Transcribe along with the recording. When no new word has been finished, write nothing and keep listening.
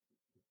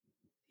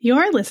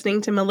You're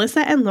listening to Melissa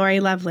and Lori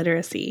Love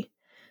Literacy.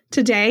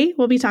 Today,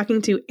 we'll be talking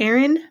to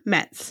Erin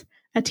Metz,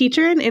 a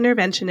teacher and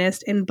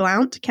interventionist in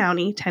Blount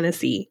County,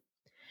 Tennessee.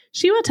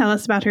 She will tell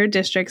us about her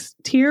district's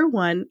Tier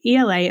 1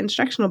 ELA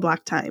instructional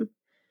block time.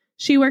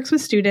 She works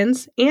with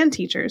students and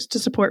teachers to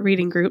support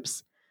reading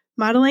groups,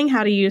 modeling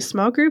how to use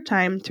small group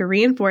time to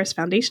reinforce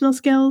foundational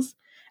skills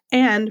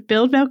and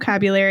build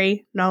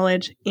vocabulary,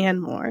 knowledge, and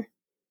more.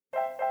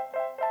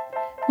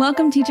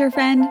 Welcome, teacher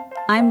friend.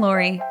 I'm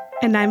Lori.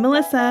 And I'm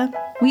Melissa.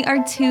 We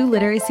are two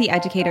literacy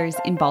educators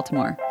in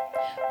Baltimore.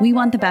 We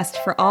want the best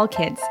for all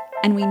kids,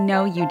 and we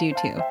know you do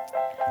too.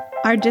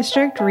 Our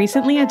district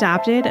recently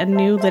adopted a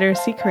new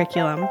literacy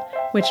curriculum,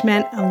 which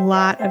meant a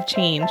lot of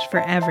change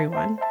for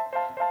everyone.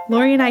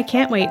 Lori and I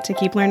can't wait to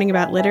keep learning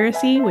about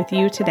literacy with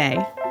you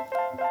today.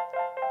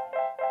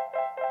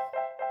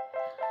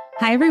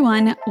 Hi,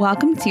 everyone.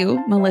 Welcome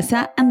to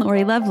Melissa and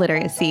Lori Love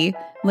Literacy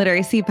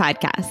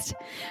Podcast.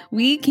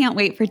 We can't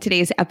wait for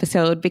today's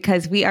episode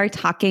because we are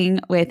talking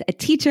with a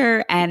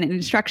teacher and an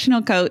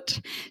instructional coach.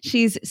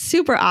 She's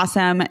super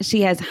awesome.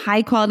 She has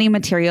high quality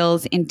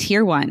materials in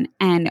Tier 1,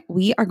 and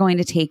we are going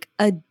to take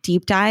a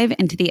deep dive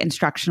into the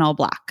instructional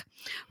block.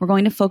 We're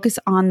going to focus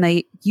on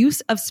the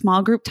use of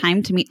small group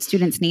time to meet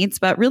students' needs,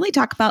 but really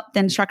talk about the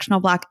instructional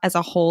block as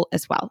a whole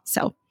as well.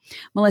 So,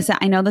 Melissa,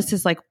 I know this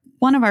is like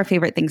one of our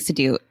favorite things to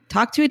do,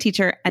 talk to a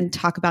teacher and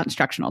talk about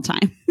instructional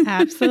time.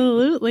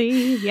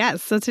 Absolutely.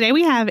 Yes. So today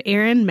we have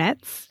Erin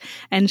Metz,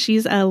 and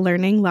she's a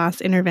learning loss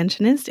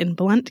interventionist in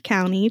Blount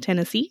County,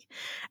 Tennessee.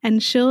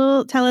 And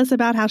she'll tell us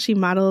about how she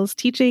models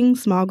teaching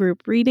small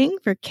group reading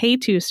for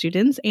K-2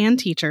 students and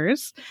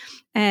teachers.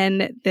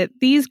 And that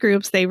these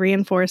groups, they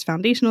reinforce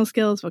foundational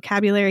skills,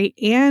 vocabulary,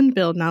 and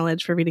build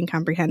knowledge for reading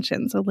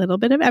comprehension. So a little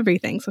bit of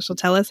everything. So she'll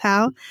tell us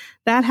how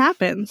that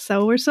happens.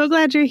 So we're so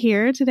glad you're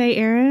here today,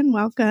 Erin.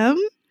 Welcome.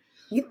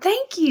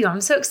 Thank you. I'm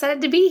so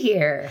excited to be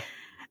here.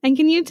 And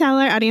can you tell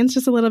our audience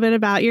just a little bit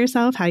about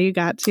yourself, how you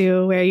got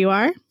to where you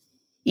are?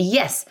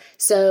 Yes.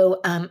 So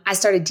I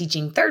started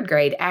teaching third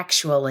grade,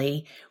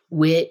 actually,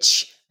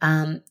 which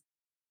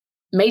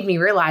made me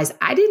realize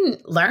I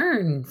didn't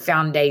learn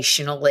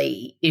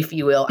foundationally, if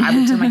you will. I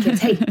would tell my kids,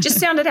 hey, just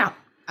sound it out.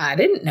 I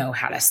didn't know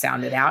how to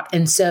sound it out.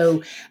 And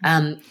so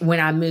when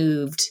I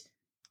moved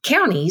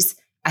counties,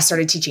 I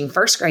started teaching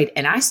first grade,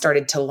 and I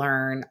started to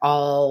learn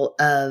all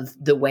of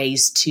the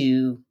ways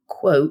to,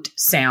 quote,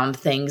 sound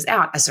things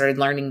out. I started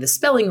learning the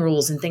spelling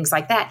rules and things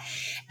like that.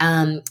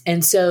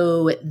 And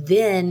so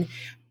then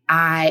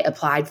I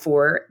applied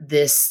for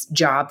this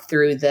job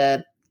through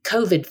the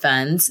COVID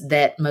funds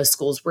that most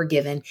schools were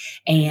given.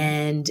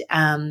 And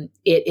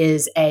it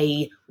is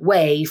a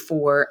way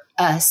for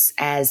us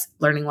as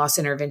learning loss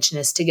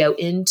interventionists to go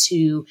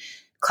into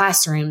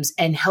classrooms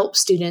and help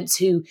students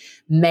who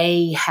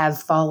may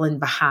have fallen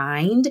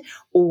behind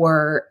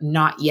or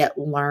not yet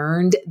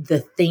learned the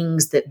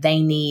things that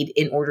they need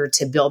in order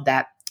to build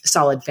that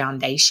solid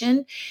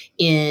foundation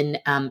in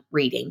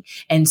reading.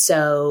 And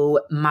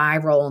so my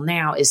role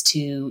now is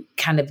to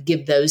kind of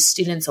give those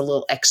students a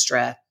little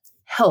extra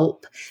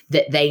help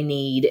that they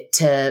need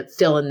to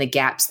fill in the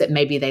gaps that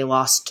maybe they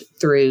lost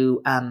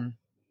through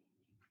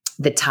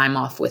the time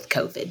off with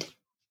COVID.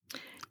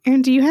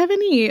 Erin, do you have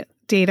any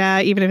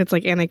data, even if it's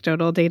like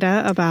anecdotal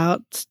data,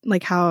 about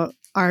like how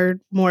are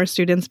more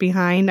students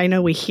behind? I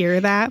know we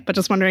hear that, but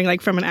just wondering, like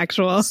from an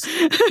actual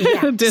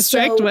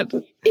district.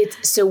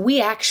 So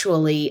we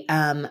actually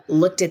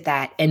looked at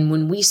that, and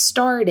when we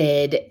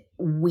started,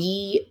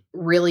 we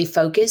really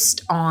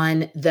focused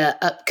on the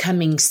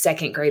upcoming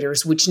second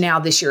graders, which now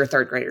this year are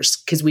third graders,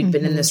 because we've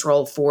been in this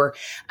role for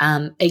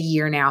a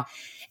year now.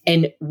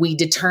 And we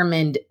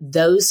determined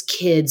those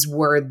kids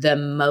were the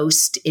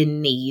most in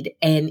need.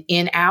 And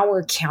in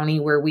our county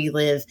where we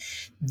live,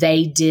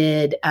 they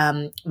did,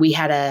 we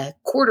had a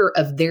quarter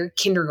of their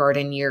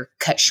kindergarten year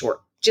cut short,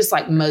 just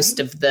like most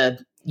of the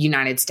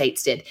United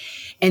States did.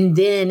 And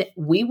then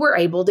we were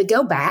able to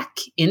go back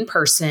in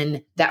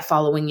person that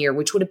following year,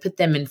 which would have put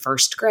them in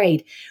first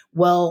grade.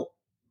 Well,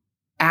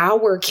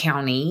 our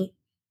county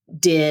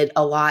did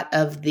a lot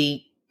of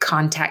the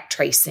contact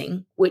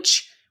tracing,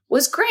 which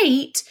was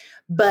great.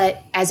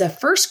 But as a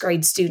first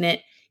grade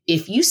student,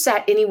 if you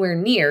sat anywhere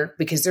near,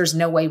 because there's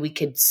no way we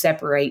could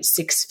separate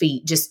 6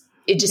 feet,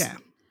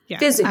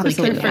 physically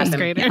couldn't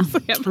happen.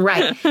 Yeah.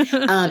 Right.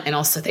 And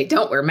also they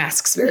don't wear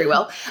masks very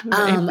well.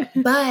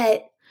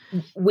 But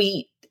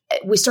we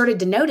started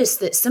to notice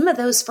that some of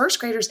those first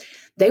graders,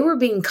 they were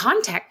being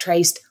contact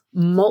traced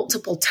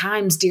multiple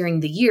times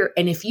during the year.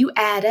 And if you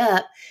add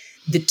up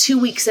the 2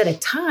 weeks at a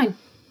time,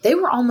 they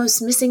were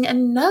almost missing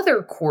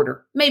another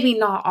quarter, maybe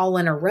not all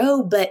in a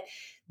row, but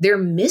they're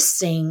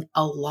missing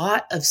a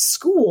lot of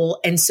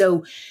school. And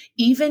so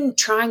even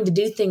trying to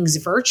do things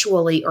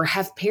virtually or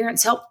have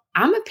parents help,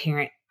 I'm a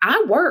parent,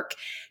 I work,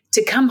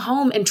 to come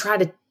home and try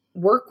to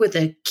work with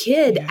a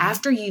kid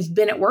after you've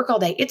been at work all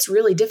day, it's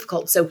really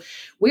difficult. So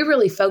we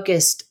really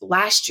focused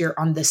last year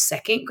on the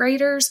second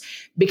graders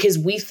because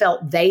we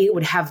felt they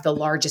would have the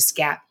largest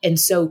gap. And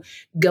so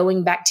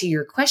going back to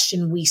your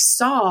question, we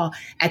saw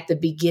at the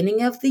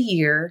beginning of the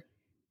year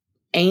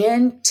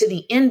and to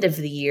the end of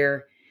the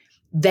year,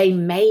 they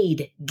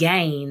made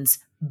gains,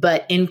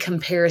 but in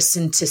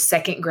comparison to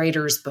second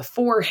graders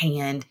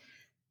beforehand,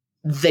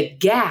 the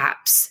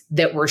gaps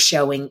that we're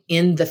showing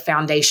in the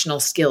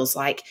foundational skills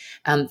like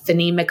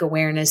phonemic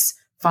awareness,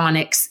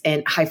 phonics,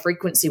 and high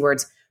frequency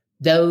words,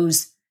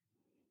 those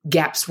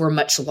gaps were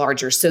much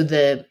larger. So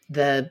the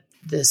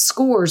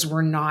scores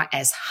were not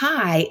as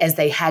high as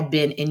they had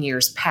been in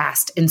years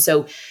past. And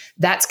so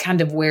that's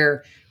kind of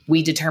where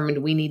we determined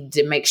we needed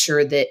to make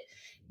sure that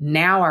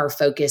now our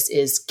focus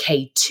is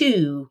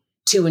K2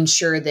 to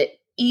ensure that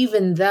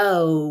even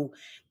though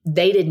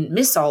they didn't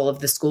miss all of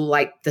the school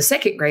like the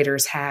second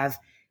graders have,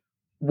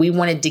 we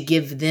wanted to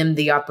give them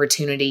the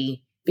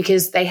opportunity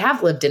because they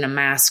have lived in a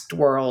masked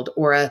world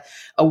or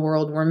a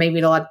world where maybe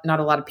not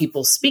a lot of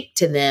people speak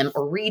to them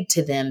or read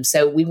to them.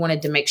 So we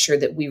wanted to make sure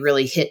that we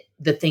really hit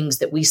the things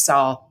that we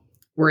saw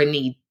were a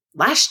need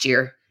last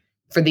year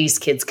for these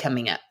kids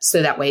coming up.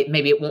 So that way,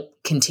 maybe it won't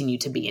continue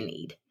to be a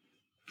need.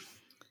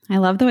 I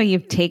love the way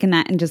you've taken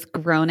that and just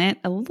grown it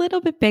a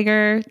little bit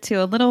bigger to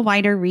a little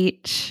wider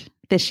reach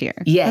this year.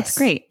 Yes. That's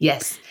great.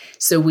 Yes.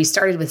 So we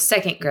started with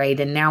second grade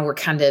and now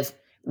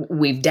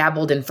we've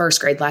dabbled in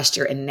first grade last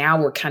year and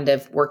now we're kind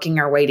of working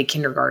our way to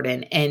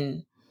kindergarten.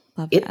 And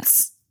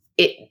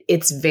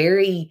it's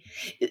very,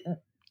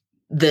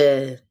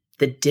 the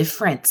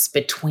difference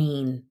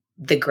between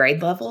the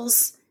grade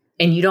levels,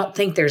 and you don't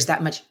think there's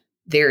that much,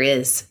 there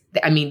is.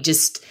 I mean,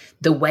 just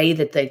the way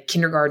that the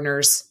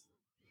kindergartners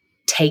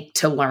take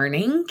to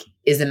learning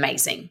is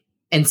amazing.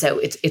 And so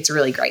it's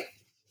really great.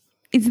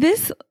 Is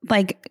this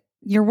like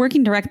you're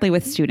working directly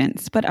with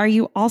students, but are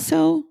you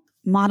also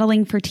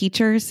modeling for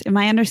teachers? Am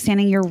I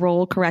understanding your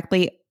role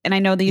correctly? And I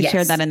know that you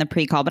shared that in the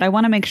pre-call, but I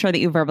want to make sure that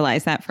you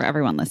verbalize that for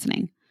everyone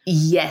listening.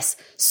 Yes.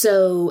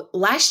 So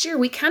last year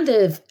we kind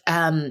of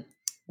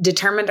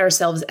determined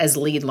ourselves as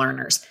lead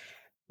learners.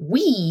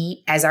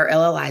 We, as our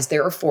LLIs,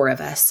 there are 4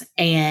 of us.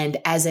 And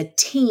as a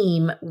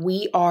team,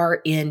 we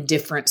are in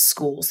different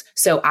schools.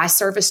 So I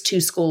service 2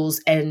 schools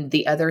and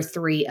the other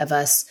 3 of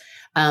us,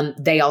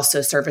 they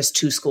also service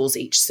 2 schools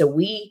each. So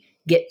we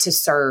get to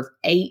serve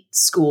 8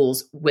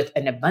 schools with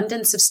an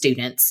abundance of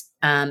students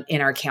in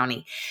our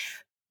county.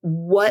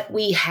 What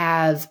we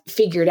have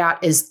figured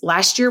out is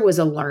last year was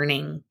a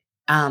learning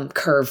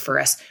curve for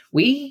us.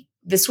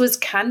 This was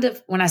kind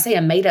of, when I say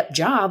a made up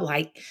job,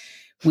 like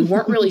we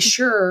weren't really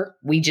sure.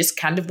 We just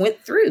kind of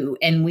went through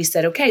and we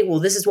said, okay, well,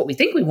 this is what we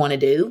think we want to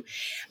do.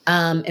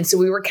 And so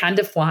we were kind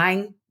of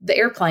flying the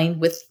airplane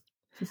with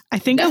I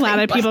think a lot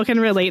of people can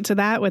relate to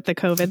that with the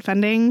COVID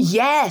funding.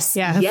 Yes.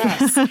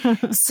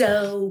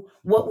 So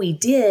what we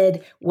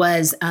did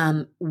was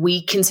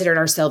we considered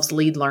ourselves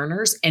lead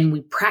learners and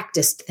we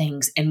practiced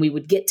things and we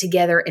would get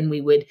together and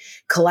we would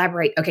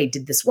collaborate. Okay,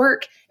 did this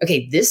work?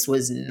 Okay, this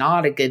was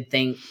not a good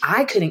thing.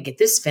 I couldn't get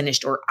this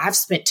finished, or I've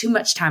spent too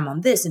much time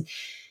on this. And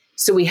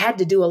so we had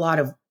to do a lot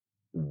of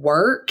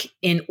work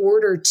in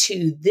order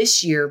to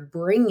this year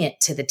bring it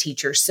to the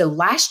teachers. So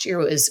last year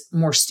was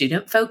more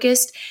student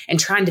focused and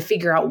trying to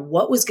figure out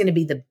what was going to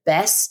be the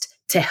best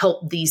to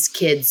help these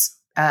kids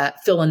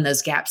fill in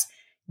those gaps.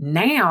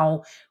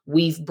 Now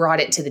we've brought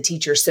it to the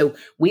teachers. So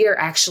we are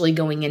actually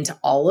going into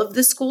all of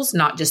the schools,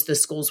 not just the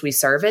schools we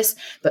service,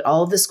 but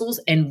all of the schools.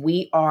 And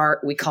we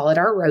call it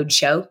our road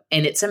show,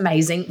 and it's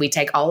amazing. We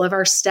take all of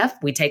our stuff,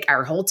 we take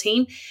our whole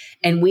team,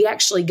 and we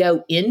actually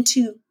go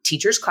into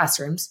teachers'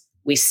 classrooms.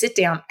 We sit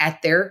down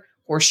at their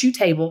horseshoe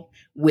table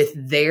with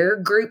their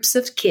groups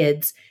of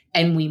kids,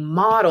 and we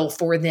model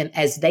for them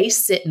as they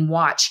sit and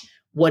watch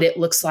what it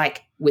looks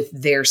like with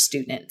their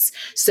students.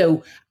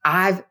 So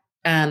I've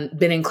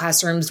been in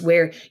classrooms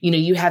where,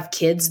 you have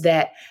kids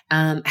that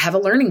have a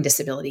learning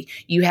disability.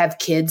 You have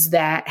kids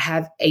that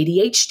have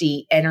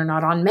ADHD and are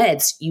not on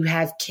meds. You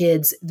have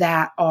kids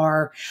that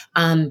are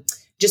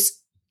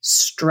just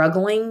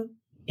struggling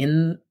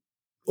in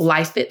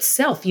life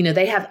itself.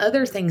 They have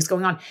other things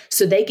going on.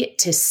 So they get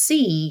to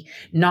see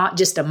not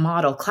just a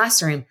model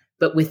classroom,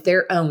 but with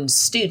their own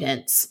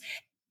students,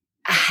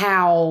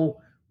 how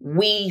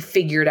we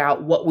figured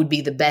out what would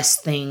be the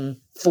best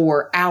thing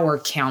for our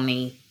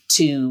county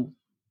to,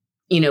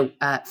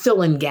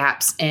 fill in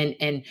gaps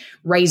and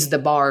raise the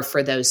bar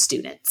for those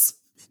students.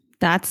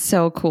 That's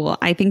so cool.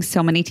 I think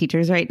so many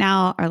teachers right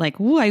now are like,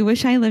 "Ooh, I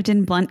wish I lived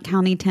in Blount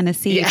County,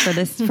 Tennessee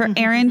for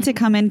Erin to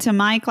come into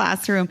my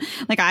classroom."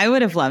 Like I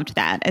would have loved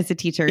that as a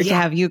teacher to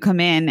have you come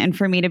in and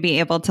for me to be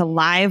able to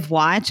live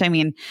watch. I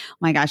mean, oh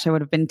my gosh, I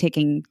would have been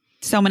taking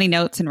so many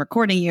notes and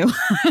recording you.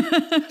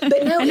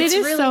 But no, and it is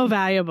really so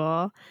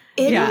valuable.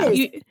 It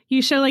is.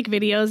 You show like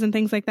videos and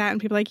things like that,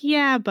 and people are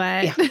like,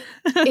 but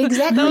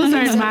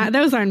exactly.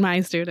 those aren't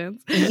my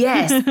students.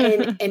 Yes,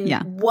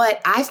 and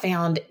what I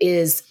found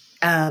is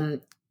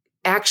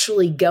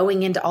actually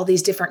going into all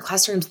these different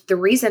classrooms. The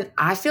reason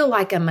I feel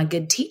like I'm a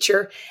good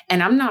teacher,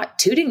 and I'm not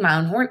tooting my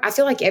own horn, I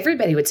feel like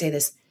everybody would say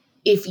this: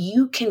 if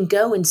you can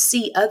go and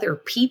see other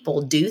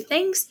people do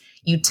things,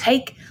 you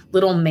take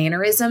little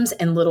mannerisms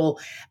and little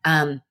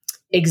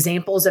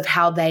examples of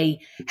how they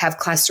have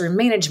classroom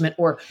management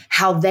or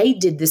how they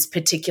did this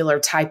particular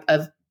type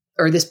of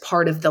or this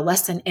part of the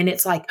lesson. And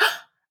it's like, oh,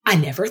 I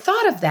never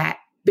thought of that.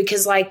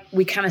 Because like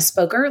we kind of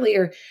spoke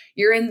earlier,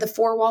 you're in the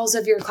four walls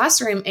of your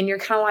classroom and you're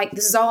kind of like,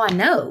 this is all I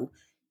know.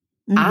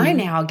 Mm-hmm. I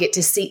now get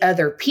to see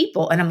other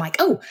people and I'm like,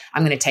 oh,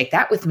 I'm going to take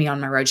that with me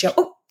on my roadshow.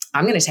 Oh,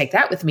 I'm going to take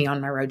that with me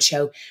on my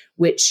roadshow,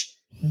 which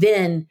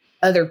then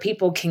other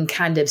people can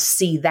kind of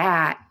see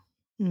that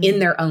in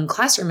their own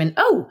classroom. And,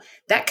 oh,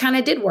 that kind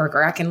of did work.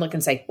 Or I can look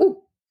and say,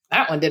 oh,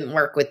 that one didn't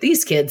work with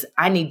these kids.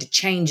 I need to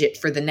change it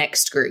for the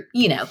next group,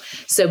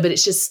 So, but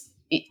it's just,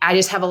 I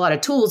just have a lot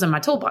of tools in my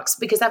toolbox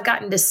because I've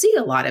gotten to see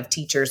a lot of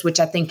teachers, which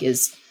I think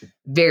is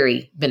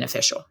very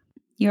beneficial.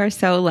 You are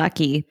so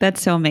lucky.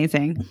 That's so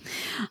amazing.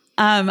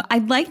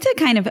 I'd like to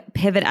kind of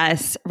pivot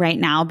us right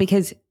now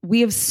because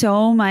we have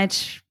so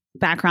much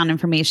background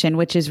information,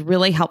 which is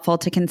really helpful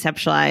to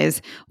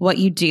conceptualize what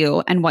you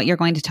do and what you're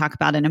going to talk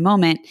about in a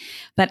moment.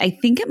 But I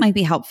think it might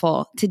be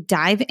helpful to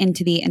dive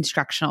into the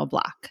instructional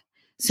block.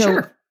 So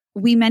sure.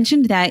 We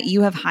mentioned that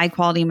you have high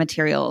quality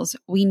materials.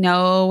 We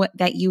know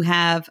that you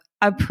have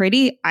a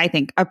pretty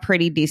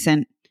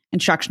decent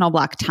instructional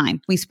block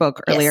time. We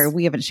spoke earlier. Yes.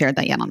 We haven't shared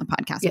that yet on the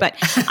podcast, but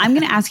I'm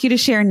going to ask you to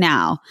share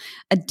now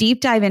a deep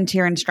dive into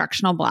your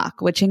instructional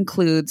block, which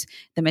includes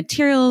the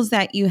materials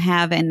that you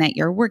have and that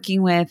you're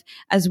working with,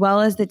 as well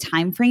as the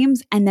timeframes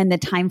and then the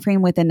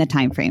timeframe within the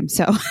timeframe.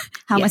 So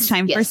how much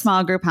time for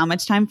small group, how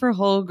much time for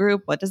whole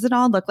group? What does it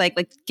all look like?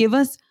 Like give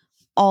us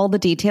all the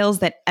details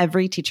that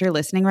every teacher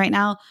listening right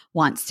now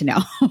wants to know.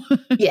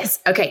 Yes.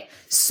 Okay.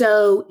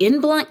 So in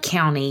Blount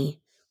County,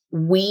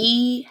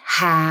 we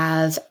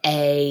have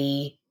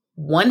a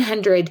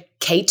 100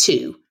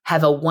 K2,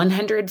 have a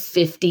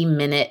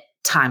 150-minute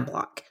time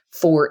block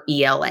for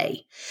ELA.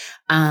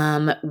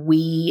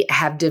 We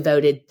have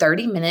devoted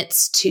 30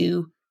 minutes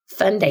to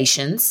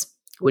Foundations,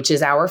 which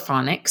is our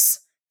phonics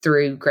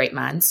through Great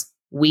Minds.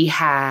 We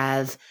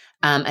have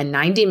a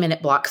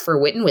 90-minute block for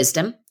Wit and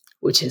Wisdom,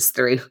 which is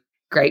through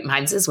Great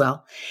Minds as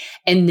well.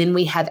 And then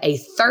we have a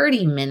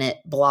 30-minute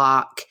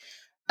block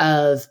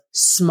of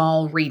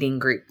small reading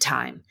group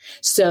time.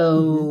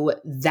 So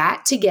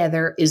that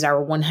together is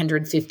our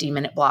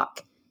 150-minute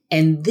block.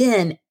 And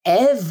then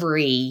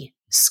every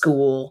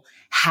school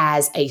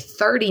has a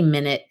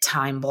 30-minute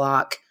time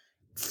block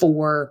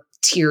for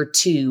tier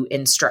 2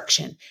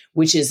 instruction,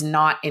 which is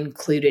not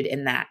included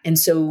in that. And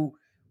so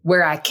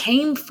where I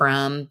came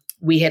from,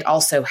 we had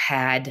also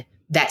had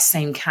that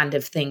same kind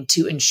of thing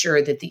to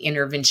ensure that the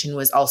intervention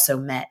was also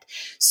met.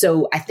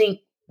 So I think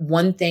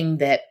one thing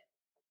that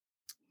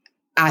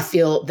I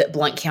feel that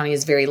Blount County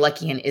is very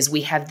lucky in is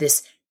we have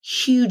this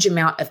huge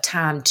amount of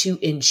time to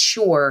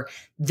ensure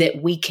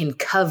that we can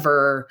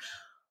cover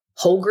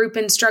whole group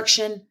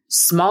instruction,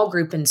 small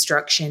group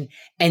instruction,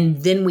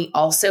 and then we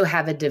also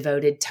have a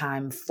devoted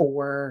time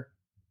for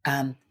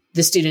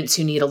the students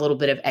who need a little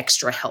bit of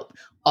extra help.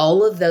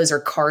 All of those are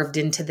carved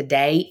into the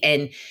day,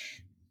 and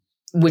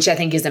which I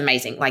think is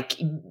amazing. Like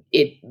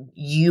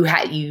you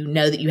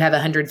know that you have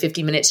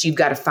 150 minutes. You've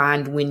got to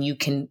find when you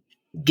can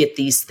get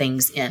these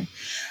things in.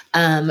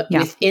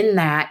 Within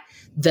that,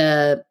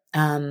 the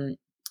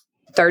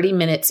 30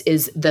 minutes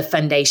is the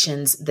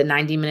Foundations, the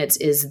 90 minutes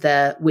is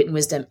the Wit and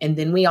Wisdom. And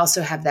then we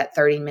also have that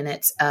 30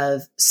 minutes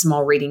of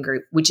small reading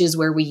group, which is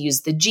where we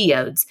use the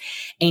geodes.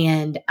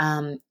 And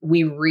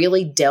we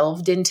really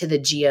delved into the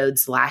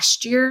geodes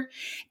last year.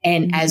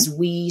 And as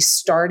we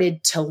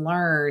started to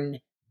learn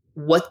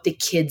what the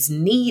kids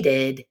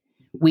needed,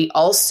 we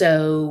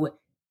also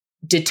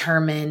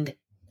determined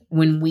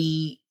when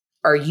we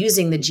are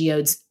using the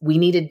geodes, we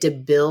needed to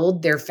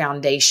build their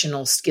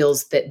foundational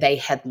skills that they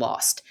had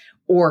lost.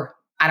 Or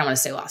I don't want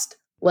to say lost.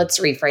 Let's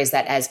rephrase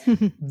that as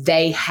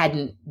they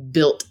hadn't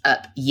built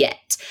up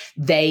yet.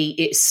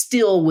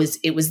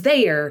 It was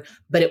there,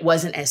 but it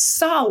wasn't as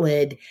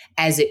solid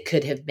as it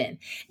could have been.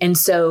 And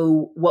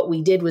so what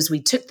we did was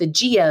we took the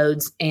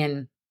geodes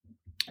and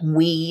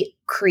we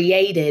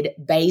created,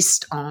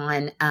 based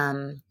on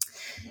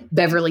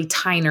Beverly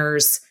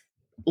Tyner's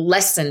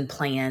lesson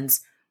plans,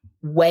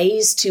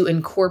 ways to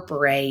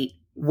incorporate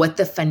what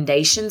the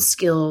foundation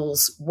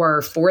skills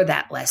were for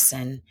that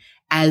lesson,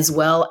 as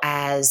well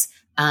as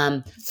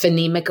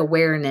phonemic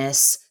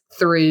awareness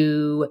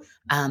through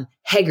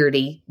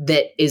Hegarty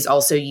that is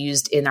also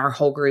used in our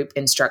whole group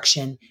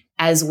instruction,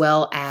 as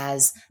well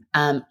as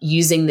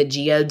using the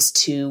geodes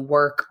to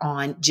work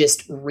on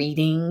just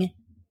reading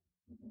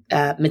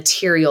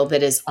material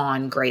that is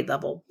on grade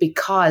level.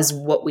 Because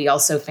what we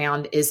also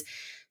found is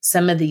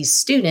some of these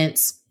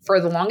students, for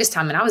the longest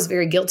time, and I was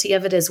very guilty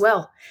of it as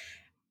well,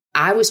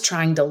 I was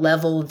trying to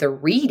level the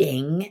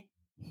reading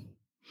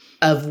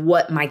of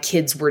what my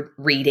kids were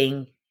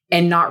reading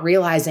and not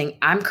realizing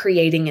I'm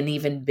creating an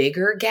even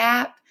bigger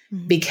gap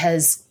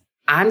because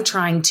I'm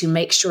trying to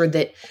make sure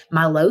that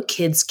my low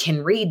kids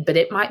can read, but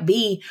it might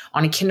be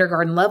on a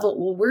kindergarten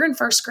level. Well, we're in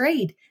first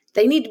grade.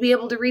 They need to be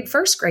able to read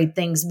first grade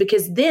things,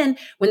 because then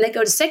when they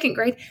go to second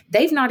grade,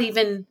 they've not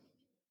even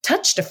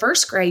touched a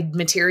first grade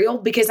material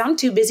because I'm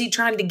too busy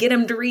trying to get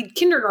them to read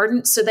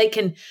kindergarten so they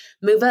can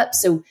move up.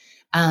 So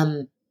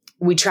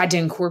we tried to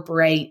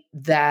incorporate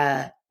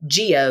the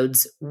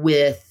geodes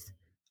with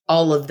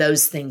all of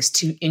those things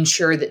to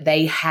ensure that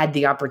they had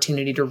the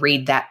opportunity to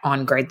read that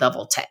on grade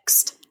level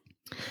text.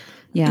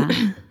 Yeah.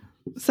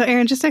 So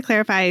Erin, just to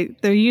clarify,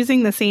 they're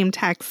using the same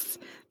texts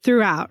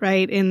throughout,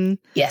 right?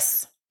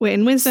 Yes.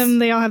 In Wisdom,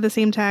 they all have the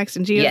same text.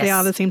 In Geode, they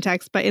all have the same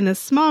text. But in a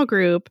small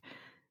group,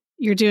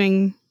 you're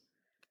doing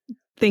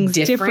things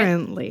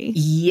differently.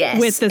 Yes.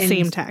 With the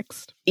same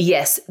text.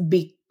 Yes.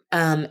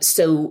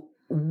 So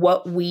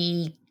what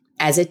we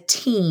as a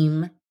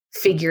team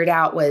figured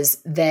out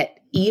was that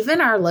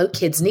even our low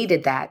kids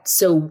needed that.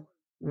 So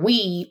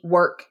we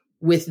work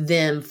with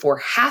them for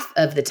half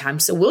of the time.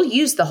 So we'll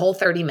use the whole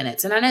 30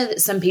 minutes. And I know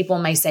that some people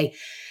may say,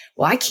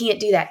 well, I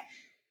can't do that.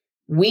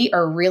 We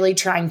are really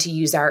trying to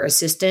use our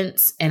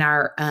assistants and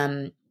our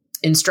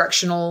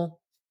instructional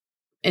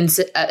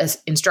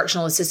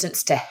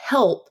assistants to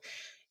help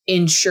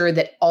ensure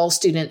that all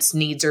students'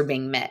 needs are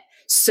being met.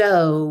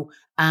 So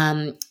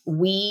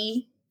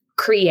we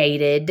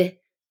created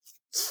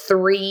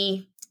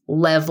 3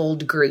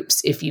 leveled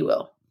groups, if you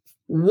will.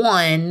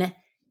 One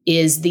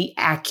is the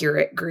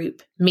accurate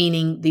group,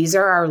 meaning these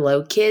are our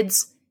low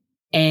kids,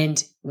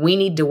 and we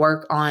need to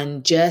work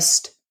on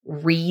just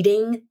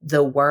reading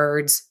the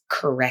words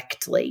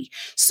correctly.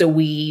 So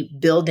we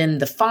build in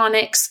the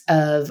phonics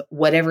of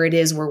whatever it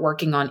is we're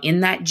working on in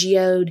that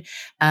geode.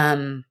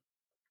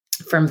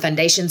 From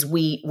Foundations,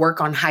 we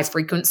work on high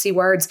frequency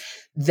words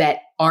that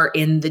are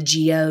in the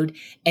geode.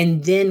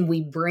 And then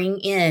we bring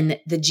in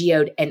the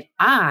geode, and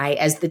I,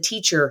 as the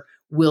teacher,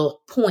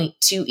 will point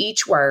to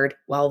each word.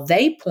 While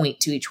they point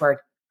to each word,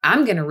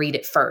 I'm going to read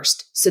it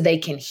first so they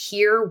can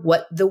hear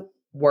what the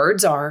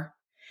words are.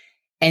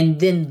 And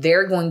then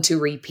they're going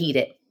to repeat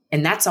it.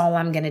 And that's all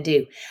I'm going to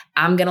do.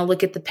 I'm going to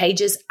look at the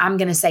pages. I'm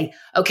going to say,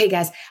 okay,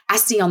 guys, I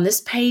see on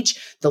this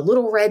page, the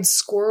little red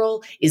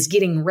squirrel is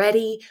getting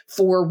ready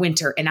for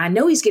winter. And I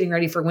know he's getting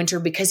ready for winter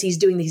because he's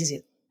doing these.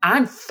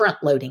 I'm front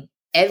loading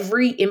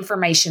every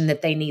information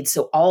that they need.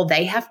 So all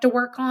they have to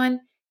work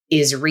on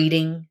is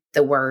reading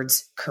the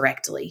words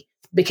correctly,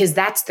 because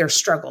that's their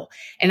struggle.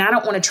 And I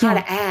don't want to try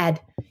to add.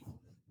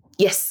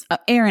 Yes.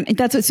 Erin,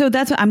 that's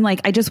what I'm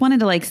like. I just wanted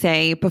to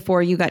say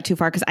before you got too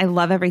far, because I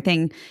love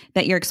everything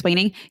that you're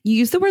explaining. You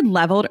used the word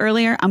leveled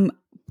earlier. I'm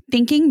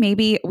thinking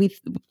maybe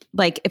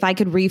if I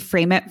could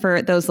reframe it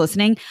for those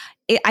listening,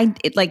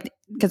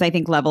 because I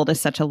think leveled is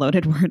such a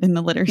loaded word in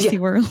the literacy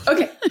world.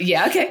 Okay.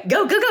 Yeah. Okay.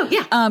 Go.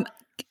 Yeah.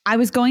 I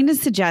was going to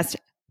suggest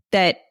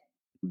that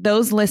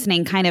those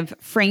listening kind of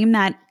frame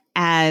that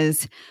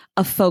as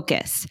a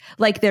focus.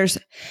 Like there's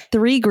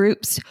 3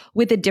 groups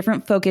with a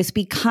different focus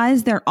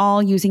because they're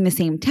all using the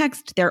same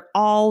text. They're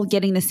all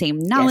getting the same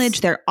knowledge. Yes.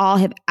 They all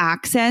have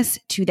access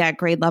to that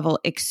grade level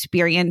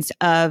experience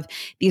of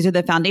these are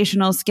the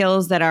foundational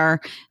skills that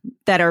are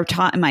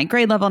taught in my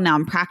grade level. Now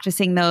I'm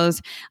practicing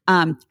those.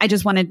 I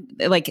just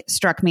wanted,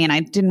 struck me, and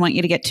I didn't want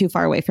you to get too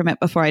far away from it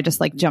before I just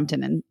jumped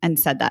in and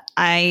said that.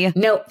 I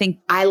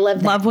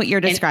love what you're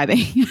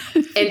describing.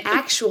 And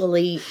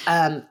actually,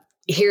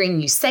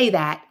 hearing you say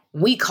that,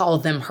 we call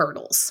them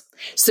hurdles.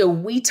 So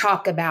we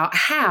talk about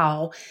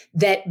how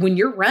that when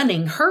you're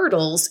running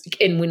hurdles,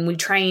 and when we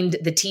trained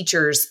the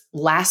teachers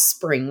last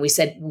spring, we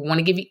said, we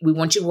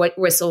want you to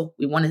whistle.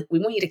 We want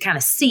you to kind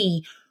of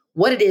see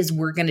what it is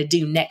we're going to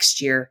do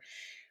next year.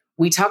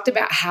 We talked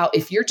about how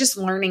if you're just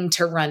learning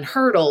to run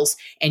hurdles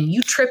and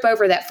you trip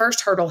over that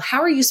first hurdle,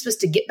 how are you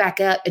supposed to get back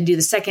up and do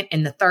the second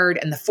and the third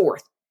and the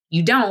fourth?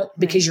 You don't,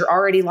 because you're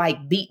already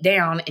beat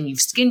down and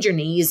you've skinned your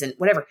knees and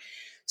whatever.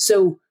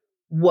 So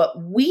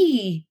what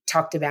we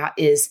talked about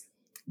is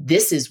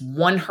this is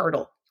one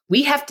hurdle.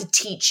 We have to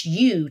teach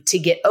you to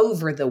get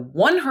over the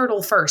one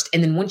hurdle first.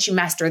 And then once you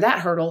master that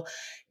hurdle,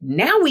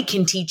 now we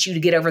can teach you to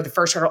get over the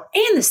first hurdle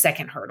and the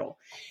second hurdle.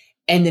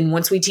 And then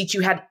once we teach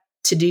you how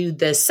to do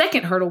the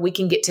second hurdle, we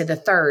can get to the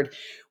third,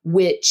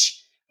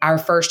 which our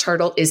first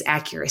hurdle is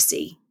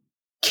accuracy.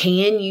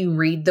 Can you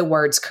read the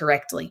words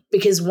correctly?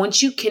 Because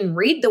once you can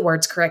read the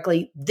words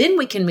correctly, then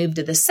we can move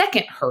to the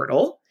second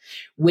hurdle,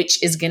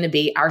 which is going to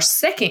be our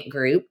second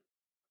group,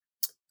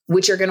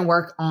 which are going to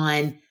work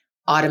on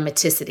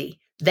automaticity.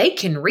 They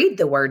can read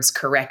the words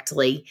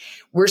correctly.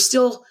 We're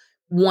still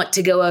want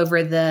to go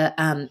over the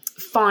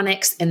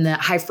phonics and the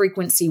high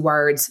frequency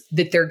words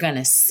that they're going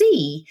to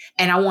see.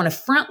 And I want to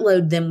front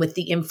load them with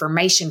the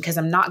information because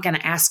I'm not going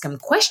to ask them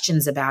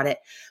questions about it.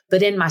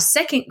 But in my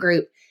second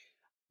group,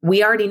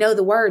 we already know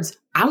the words.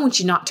 I want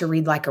you not to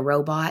read like a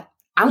robot.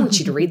 I want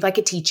you to read like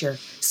a teacher.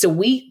 So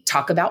we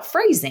talk about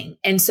phrasing.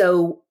 And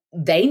so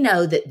they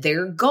know that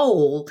their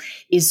goal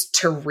is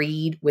to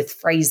read with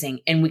phrasing.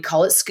 And we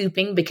call it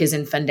scooping because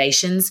in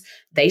Foundations,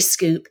 they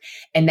scoop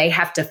and they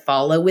have to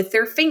follow with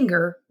their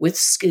finger with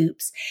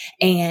scoops.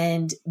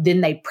 And then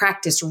they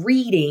practice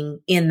reading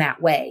in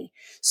that way.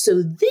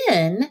 So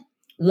then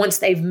once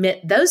they've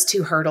met those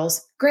 2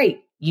 hurdles,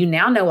 great. You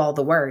now know all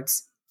the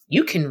words.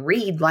 You can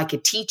read like a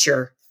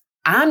teacher.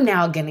 I'm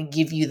now going to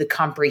give you the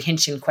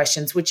comprehension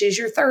questions, which is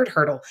your third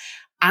hurdle.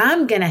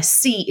 I'm going to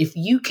see if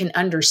you can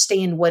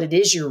understand what it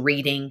is you're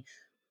reading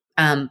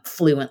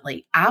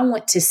fluently. I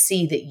want to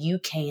see that you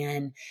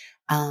can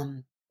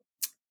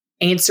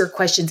answer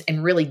questions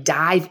and really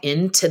dive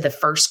into the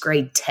first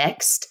grade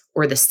text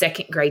or the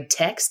second grade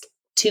text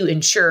to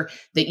ensure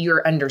that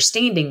you're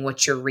understanding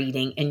what you're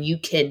reading and you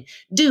can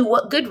do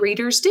what good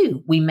readers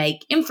do. We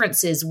make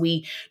inferences,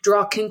 we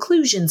draw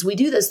conclusions, we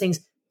do those things,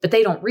 but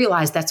they don't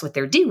realize that's what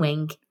they're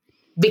doing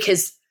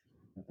because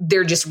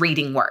they're just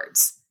reading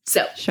words.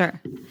 So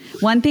sure.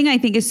 One thing I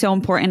think is so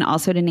important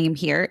also to name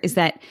here is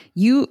that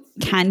you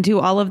can do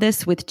all of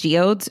this with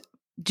geodes.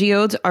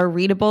 Geodes are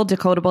readable,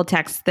 decodable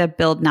texts that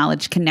build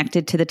knowledge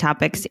connected to the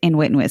topics in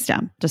Wit and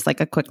Wisdom. Just like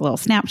a quick little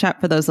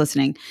snapshot for those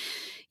listening.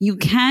 You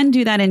can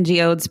do that in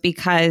geodes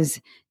because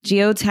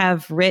geodes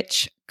have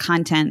rich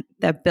content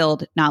that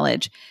build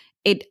knowledge.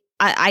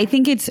 I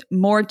think it's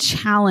more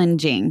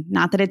challenging,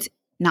 not that it's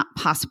not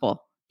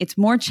possible. It's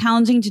more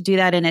challenging to do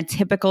that in a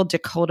typical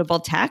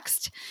decodable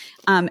text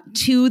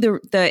to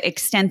the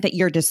extent that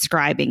you're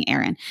describing,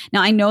 Erin.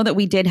 Now, I know that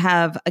we did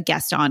have a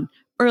guest on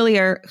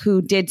earlier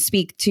who did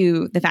speak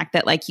to the fact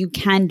that like you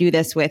can do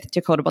this with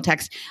decodable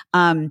text.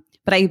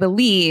 But I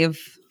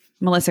believe,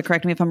 Melissa,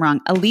 correct me if I'm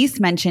wrong, Elise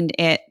mentioned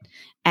it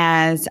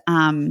as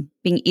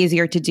being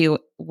easier to do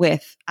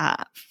with,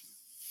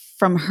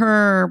 from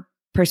her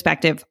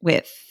perspective,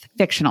 with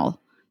fictional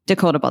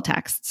decodable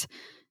texts.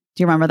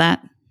 Do you remember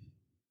that?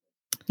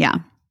 Yeah.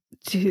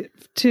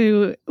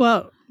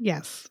 Well,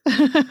 yes.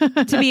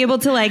 To be able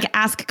to like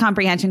ask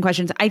comprehension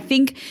questions. I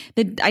think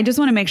that I just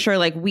want to make sure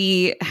like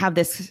we have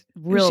this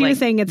real. She was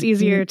saying it's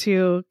easier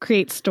to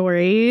create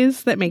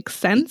stories that make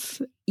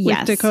sense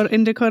with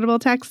in decodable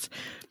text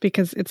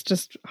because it's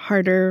just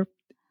harder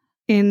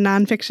in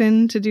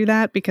nonfiction to do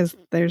that because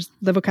the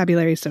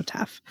vocabulary is so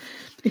tough.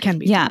 It can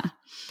be. Yeah.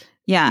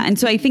 Yeah. And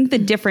so I think the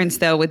difference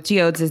though with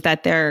geodes is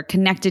that they're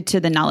connected to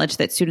the knowledge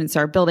that students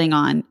are building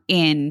on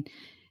in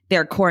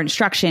their core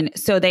instruction.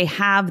 So they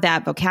have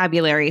that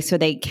vocabulary, so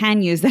they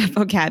can use that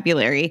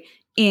vocabulary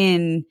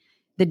in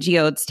the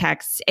geodes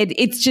texts.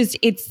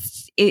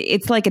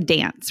 It's like a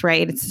dance,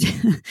 right?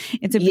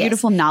 It's a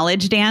beautiful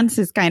knowledge dance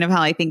is kind of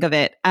how I think of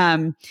it.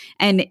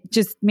 And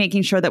just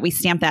making sure that we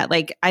stamp that.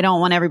 Like, I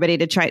don't want everybody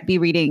to be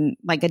reading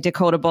like a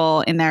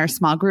decodable in their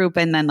small group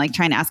and then like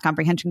trying to ask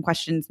comprehension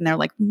questions. And they're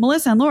like,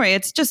 Melissa and Lori,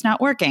 it's just not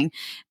working.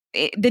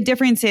 The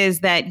difference is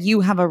that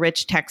you have a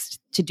rich text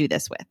to do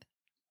this with.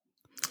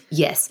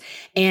 Yes.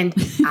 And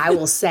I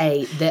will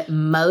say that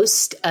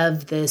most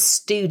of the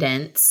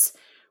students,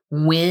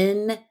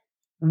 when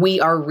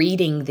we are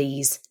reading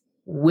these,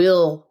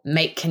 will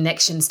make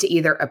connections to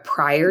either a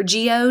prior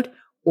geode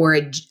or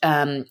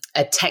a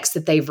text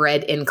that they've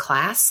read in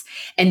class.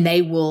 And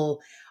they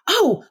will,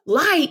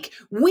 like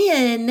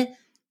when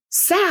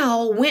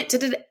Sal went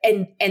to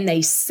and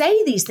they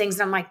say these things.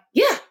 And I'm like,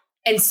 yeah.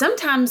 And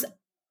sometimes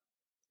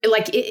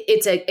like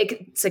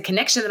it's a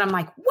connection that I'm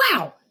like,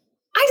 wow.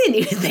 I didn't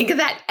even think of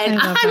that. And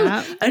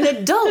I'm an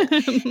adult.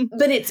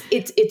 But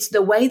it's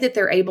the way that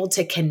they're able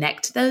to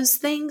connect those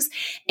things.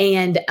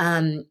 And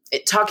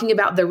talking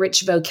about the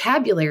rich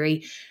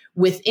vocabulary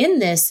within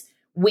this,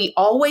 we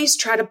always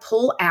try to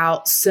pull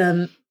out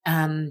some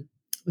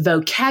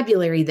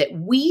vocabulary that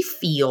we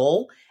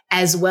feel,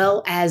 as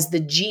well as the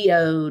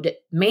geode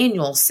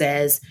manual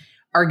says,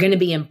 are going to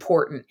be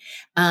important.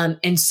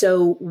 And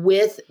so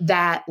with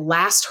that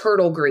last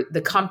hurdle group, the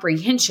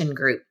comprehension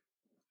group,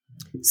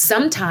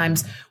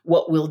 sometimes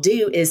what we'll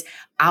do is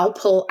I'll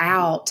pull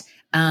out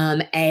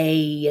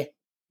a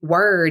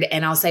word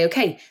and I'll say,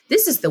 okay,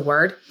 this is the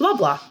word, blah,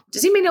 blah.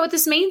 Does anybody know what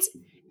this means?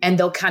 And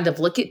they'll kind of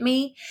look at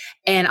me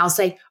and I'll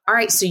say, all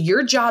right, so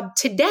your job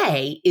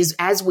today is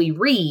as we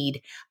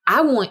read,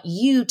 I want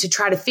you to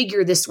try to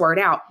figure this word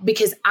out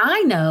because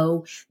I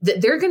know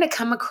that they're going to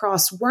come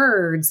across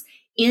words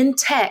in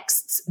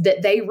texts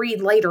that they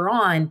read later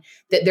on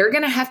that they're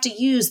going to have to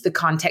use the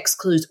context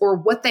clues or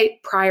what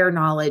they prior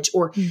knowledge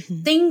or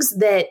things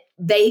that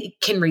they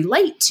can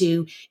relate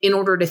to in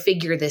order to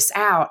figure this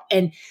out.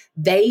 And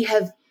they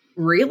have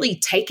really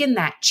taken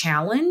that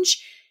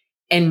challenge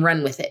and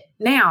run with it.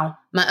 Now,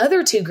 my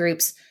other two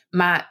groups,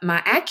 my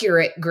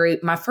accurate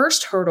group, my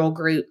first hurdle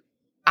group,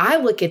 I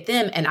look at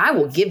them and I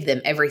will give them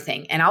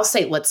everything. And I'll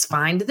say, let's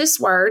find this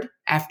word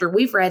after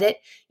we've read it.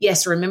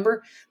 Yes,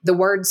 remember the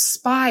word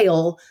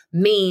spile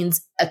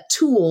means a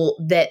tool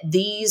that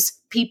these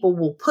people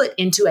will put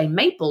into a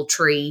maple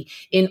tree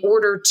in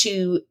order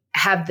to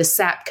have the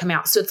sap come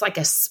out. So it's like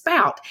a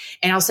spout.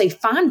 And I'll say,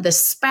 find the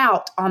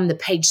spout on the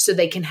page so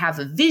they can have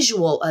a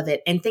visual of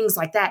it and things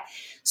like that.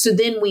 So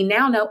then we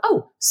now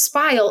know,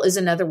 spile is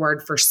another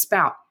word for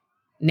spout.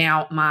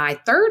 Now, my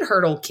third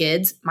hurdle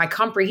kids, my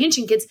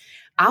comprehension kids,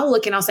 I'll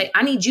look and I'll say,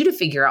 I need you to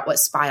figure out what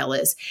spile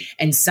is.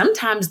 And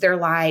sometimes they're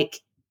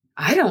like,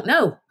 I don't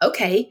know.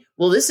 Okay,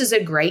 well, this is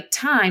a great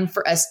time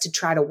for us to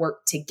try to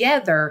work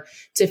together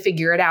to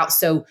figure it out.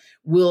 So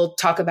we'll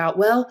talk about,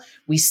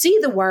 we see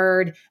the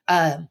word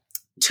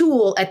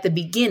tool at the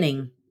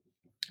beginning.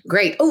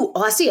 Great.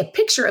 I see a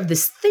picture of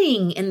this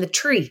thing in the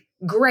tree.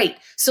 Great.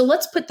 So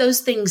let's put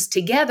those things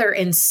together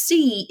and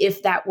see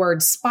if that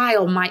word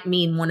spile might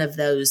mean one of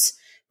those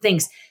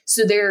things.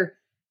 So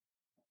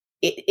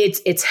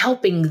it's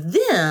helping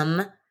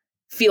them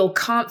feel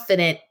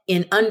confident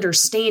in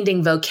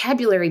understanding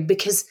vocabulary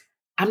because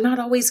I'm not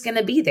always going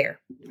to be there.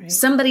 Right.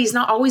 Somebody's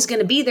not always going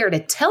to be there to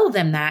tell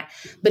them that,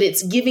 but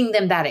it's giving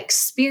them that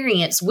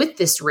experience with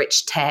this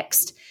rich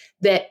text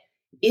that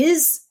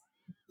is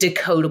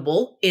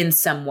decodable in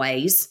some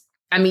ways.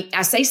 I mean,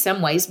 I say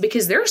some ways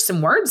because there are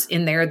some words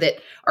in there that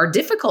are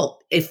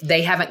difficult if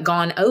they haven't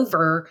gone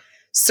over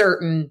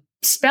certain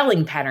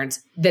spelling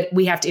patterns that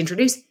we have to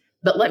introduce.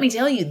 But let me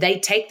tell you, they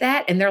take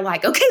that and they're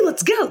like, okay,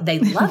 let's go. They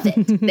love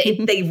it.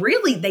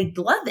 they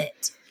love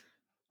it.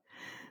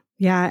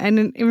 Yeah.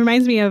 And it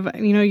reminds me of,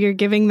 you're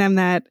giving them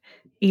that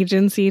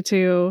agency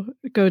to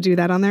go do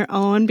that on their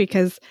own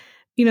because,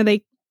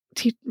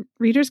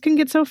 readers can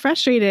get so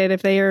frustrated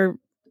if they are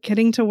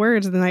getting to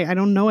words and I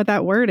don't know what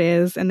that word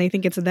is and they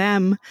think it's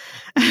them.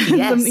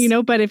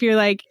 Yes. But if you're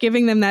like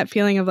giving them that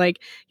feeling of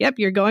like, yep,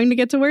 you're going to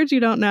get to words you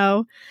don't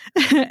know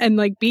and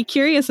like be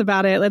curious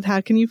about it.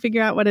 How can you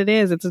figure out what it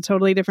is? It's a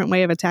totally different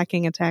way of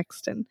attacking a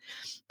text. And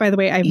by the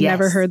way, I've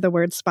never heard the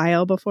word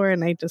spile before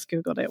and I just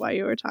Googled it while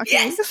you were talking.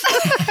 Yes.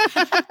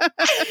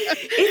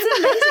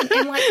 It's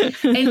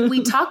amazing. And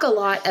we talk a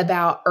lot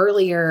about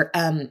earlier,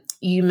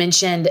 you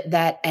mentioned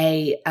that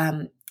a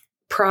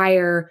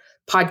prior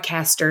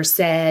podcaster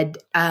said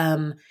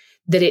that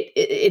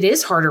it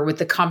is harder with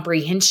the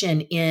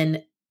comprehension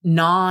in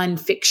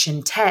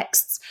nonfiction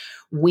texts.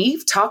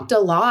 We've talked a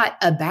lot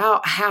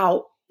about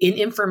how in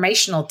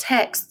informational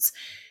texts,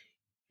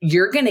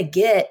 you're going to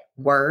get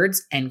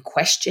words and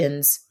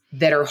questions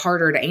that are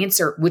harder to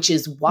answer, which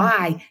is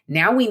why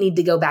now we need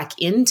to go back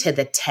into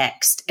the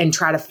text and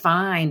try to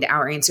find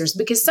our answers.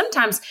 Because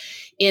sometimes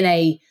in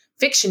a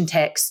fiction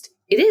text,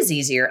 it is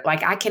easier.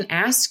 Like I can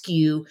ask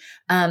you,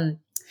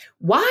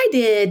 why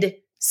did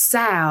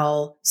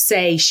Sal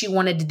say she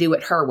wanted to do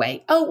it her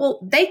way? Oh, well,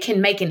 they can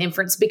make an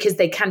inference because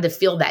they kind of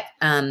feel that,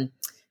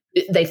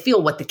 they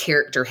feel what the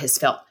character has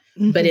felt.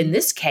 Mm-hmm. But in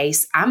this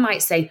case, I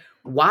might say,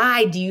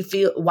 why do you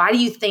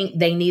think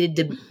they needed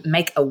to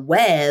make a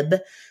web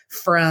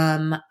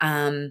from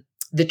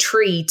the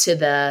tree to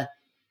the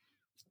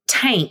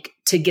tank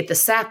to get the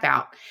sap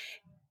out?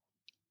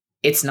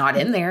 It's not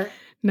in there.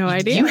 No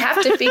idea. You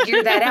have to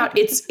figure that out.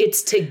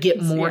 It's to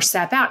get more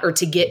sap out or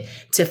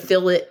to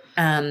fill it,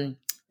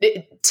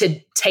 to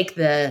take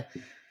the,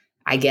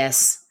 I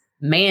guess,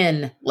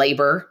 man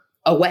labor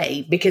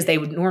away because they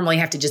would normally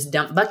have to just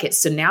dump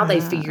buckets. So now they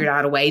figured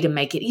out a way to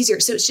make it easier.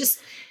 So it's just,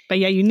 but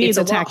yeah, you need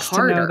the text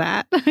to know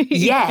that.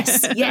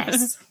 Yes.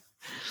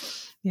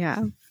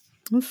 Yeah.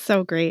 That's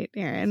so great,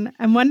 Erin.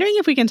 I'm wondering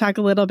if we can talk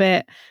a little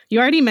bit. You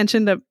already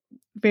mentioned a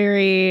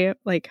very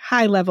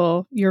high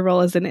level, your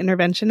role as an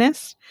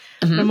interventionist.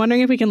 Mm-hmm. I'm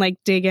wondering if we can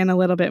dig in a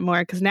little bit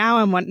more because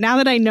now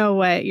that I know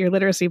what your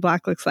literacy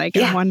block looks like,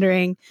 I'm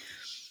wondering,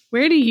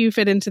 where do you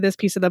fit into this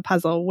piece of the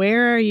puzzle?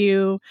 Where are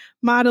you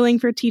modeling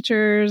for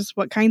teachers?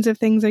 What kinds of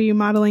things are you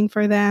modeling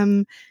for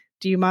them?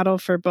 Do you model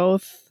for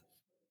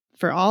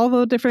all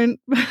the different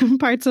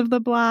parts of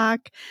the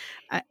block?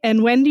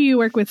 And when do you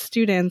work with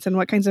students and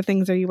what kinds of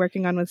things are you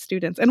working on with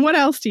students? And what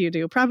else do you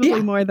do?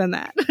 Probably more than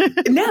that.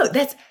 No,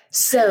 that's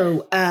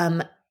so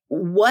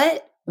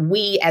what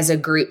we as a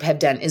group have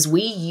done is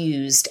we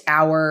used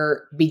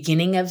our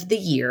beginning of the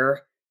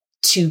year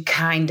to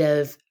kind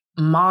of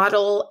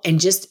model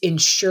and just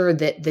ensure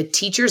that the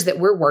teachers that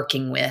we're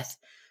working with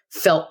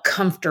felt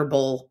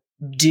comfortable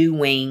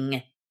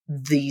doing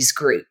these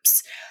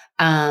groups.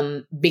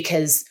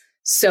 Because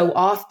so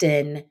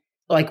often,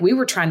 we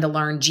were trying to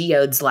learn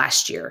geodes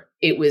last year.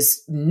 It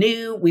was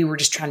new. We were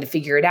just trying to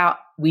figure it out.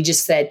 We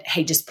just said,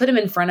 hey, just put them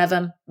in front of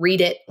them,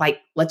 read it.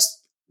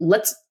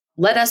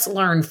 Let us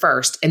learn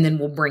first, and then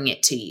we'll bring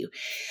it to you.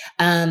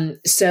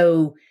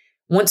 So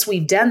once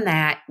we've done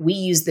that, we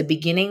use the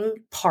beginning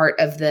part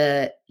of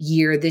the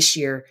year this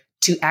year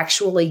to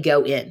actually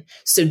go in.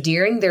 So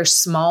during their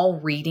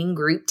small reading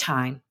group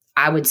time,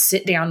 I would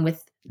sit down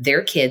with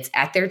their kids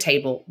at their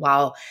table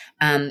while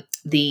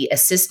the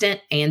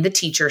assistant and the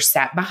teacher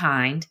sat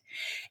behind,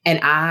 and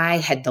I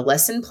had the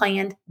lesson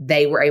planned.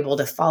 They were able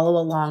to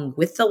follow along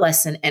with the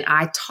lesson, and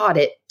I taught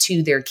it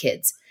to their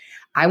kids.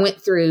 I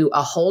went through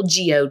a whole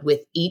geode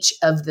with each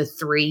of the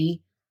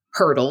 3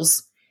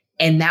 hurdles,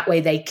 and that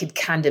way they could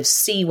kind of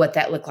see what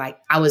that looked like.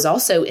 I was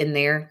also in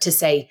there to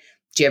say,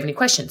 do you have any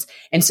questions?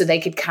 And so they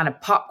could kind of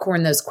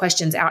popcorn those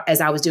questions out as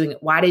I was doing it.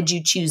 Why did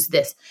you choose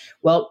this?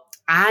 Well,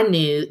 I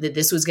knew that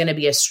this was going to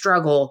be a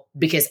struggle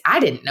because I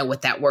didn't know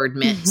what that word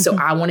meant. So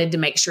I wanted to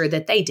make sure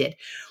that they did.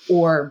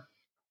 Or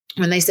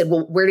when they said,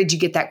 well, where did you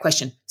get that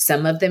question?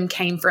 Some of them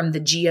came from the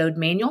Geode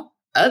manual.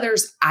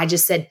 Others, I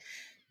just said,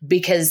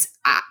 because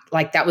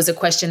that was a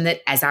question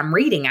that as I'm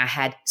reading, I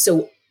had.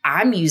 So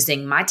I'm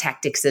using my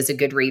tactics as a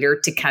good reader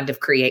to kind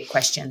of create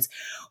questions.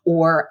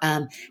 Or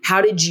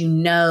how did you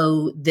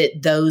know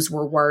that those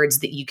were words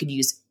that you could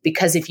use?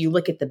 Because if you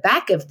look at the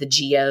back of the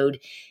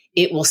Geode,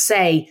 it will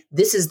say,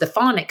 this is the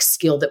phonics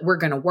skill that we're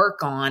going to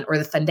work on, or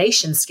the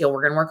foundation skill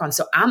we're going to work on.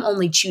 So I'm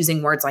only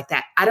choosing words like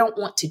that. I don't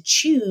want to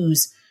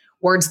choose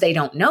words they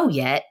don't know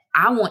yet.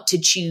 I want to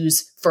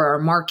choose for our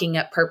marking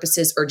up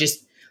purposes or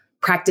just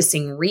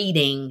practicing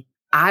reading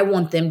I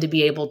want them to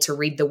be able to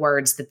read the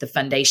words that the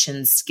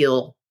foundation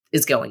skill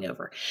is going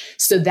over.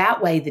 So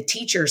that way the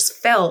teachers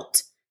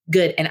felt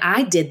good. And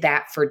I did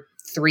that for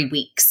 3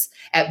 weeks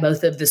at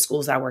both of the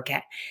schools I work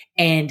at.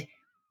 And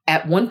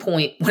at one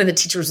point, one of the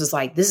teachers was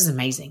like, this is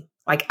amazing.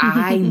 Like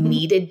I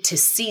needed to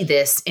see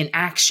this in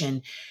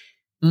action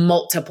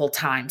multiple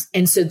times.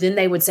 And so then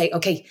they would say,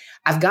 okay,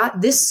 I've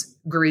got this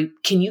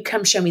group. Can you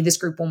come show me this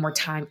group one more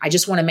time? I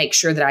just want to make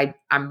sure that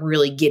I'm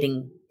really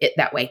getting it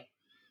that way.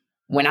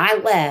 When I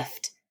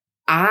left,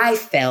 I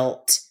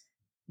felt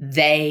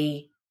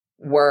they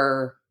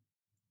were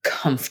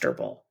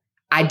comfortable.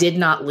 I did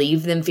not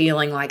leave them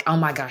feeling like, oh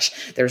my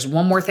gosh, there's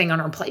one more thing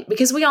on our plate.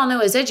 Because we all know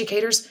as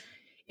educators,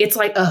 it's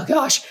like, oh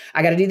gosh,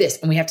 I got to do this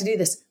and we have to do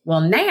this.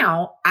 Well,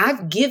 now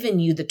I've given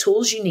you the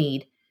tools you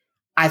need.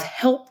 I've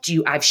helped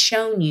you. I've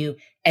shown you.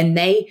 And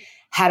they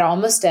had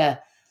almost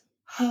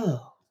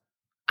oh,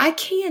 I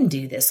can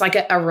do this. Like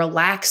a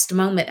relaxed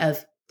moment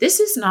of, this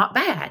is not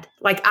bad.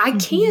 Like I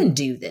can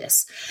do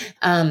this.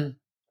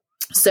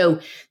 So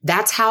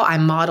that's how I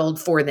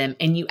modeled for them.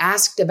 And you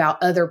asked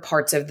about other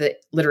parts of the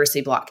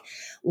literacy block.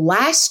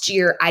 Last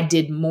year, I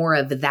did more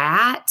of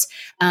that.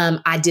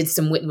 I did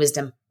some wit and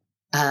wisdom.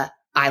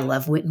 I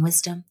love wit and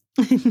wisdom.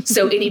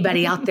 So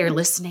anybody out there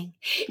listening,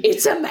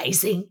 it's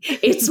amazing.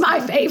 It's my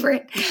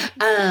favorite.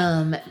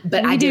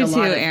 But I did a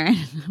lot too, of, Erin.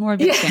 We're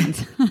big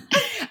fans.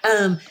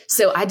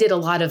 So I did a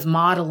lot of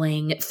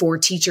modeling for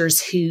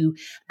teachers who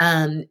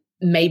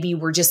maybe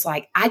were just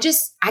like, I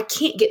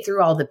can't get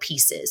through all the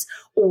pieces,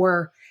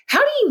 or how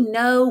do you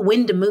know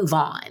when to move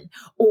on?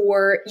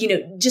 Or,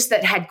 just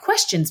that had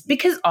questions,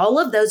 because all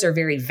of those are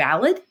very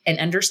valid and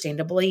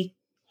understandably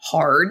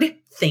hard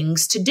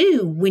things to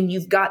do when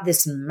you've got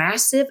this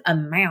massive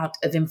amount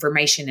of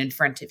information in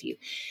front of you.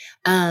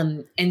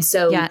 And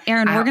so, yeah,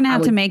 Erin, we're going to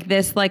have to make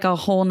this like a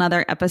whole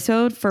nother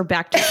episode for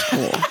back to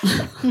school.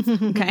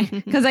 Okay.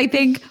 Because I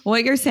think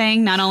what you're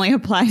saying not only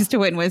applies to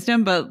wit and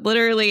wisdom, but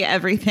literally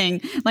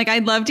everything. Like,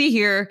 I'd love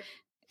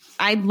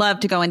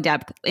to go in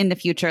depth in the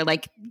future.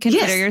 Like,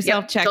 consider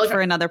yourself checked totally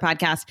for another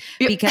podcast,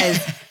 because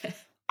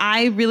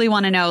I really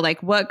want to know,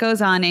 like, what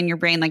goes on in your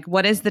brain? Like,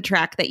 what is the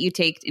track that you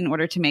take in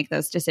order to make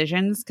those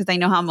decisions? Because I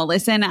know how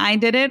Melissa and I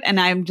did it. And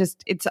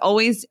it's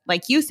always,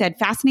 like you said,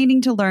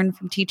 fascinating to learn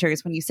from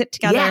teachers when you sit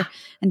together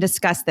and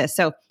discuss this.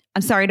 So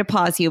I'm sorry to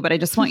pause you, but I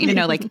just want you to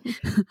know, like,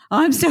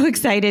 I'm so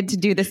excited to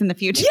do this in the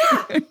future.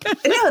 Yeah.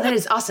 No, that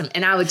is awesome.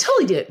 And I would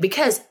totally do it,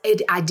 because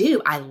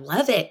I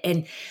love it.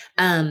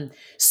 And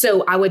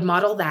so I would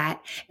model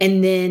that.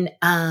 And then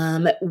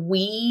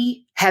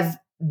we have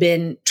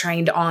been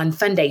trained on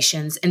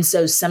foundations. And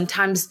so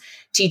sometimes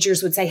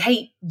teachers would say,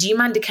 hey, do you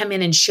mind to come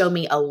in and show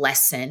me a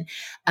lesson?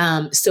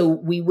 So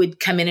we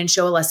would come in and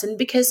show a lesson,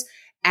 because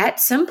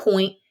at some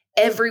point,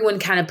 everyone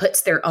kind of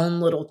puts their own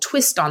little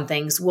twist on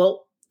things.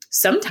 Well,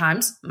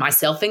 sometimes,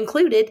 myself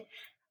included,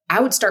 I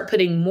would start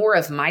putting more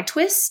of my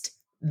twist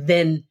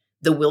than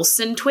the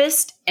Wilson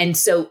twist. And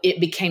so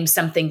it became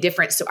something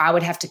different. So I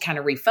would have to kind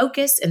of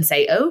refocus and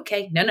say,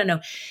 okay,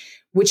 no,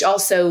 which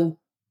also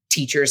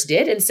teachers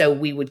did. And so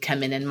we would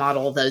come in and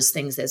model those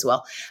things as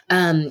well.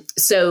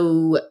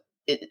 So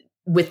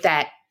with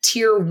that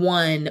tier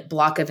 1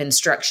 block of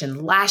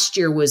instruction, last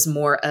year was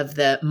more of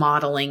the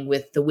modeling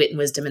with the wit and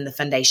wisdom and the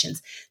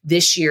foundations.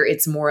 This year,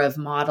 it's more of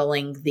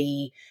modeling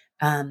the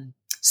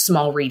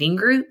small reading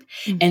group.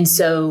 Mm-hmm. And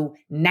so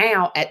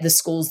now at the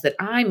schools that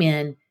I'm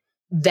in,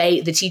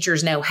 the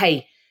teachers know,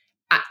 hey,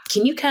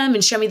 can you come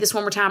and show me this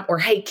one more time? Or,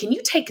 hey, can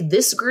you take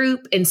this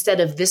group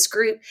instead of this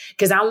group?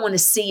 Because I want to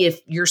see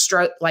if you're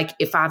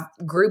if I've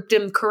grouped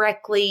them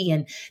correctly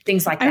and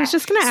things like that. I was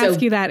just going to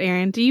ask you that,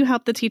 Erin. Do you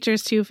help the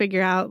teachers to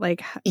figure out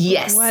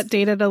what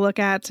data to look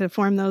at to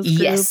form those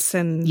groups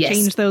and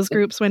change those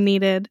groups when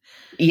needed?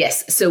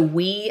 Yes. So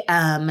we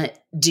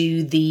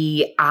do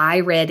the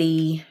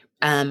iReady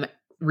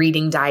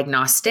reading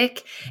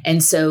diagnostic.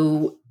 And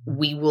so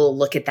we will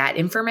look at that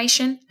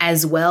information,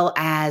 as well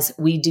as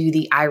we do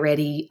the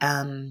iReady.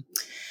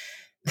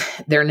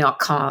 They're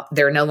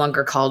no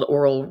longer called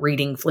oral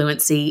reading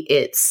fluency.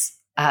 It's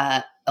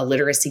a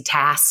literacy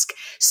task.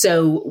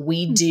 So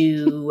we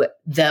do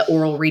the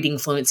oral reading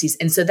fluencies.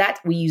 And so that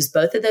we use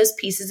both of those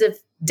pieces of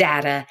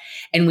data,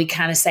 and we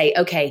kind of say,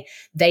 okay,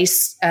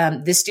 this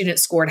student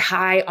scored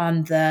high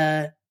on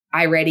the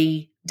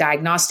iReady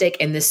diagnostic,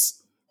 and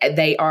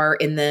they are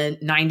in the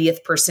 90th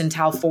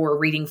percentile for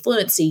reading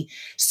fluency.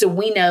 So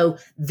we know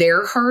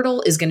their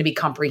hurdle is going to be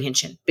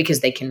comprehension, because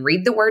they can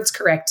read the words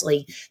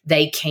correctly.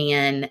 They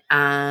can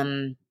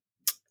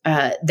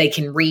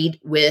read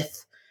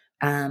with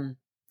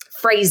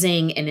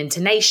phrasing and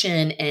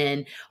intonation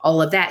and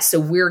all of that. So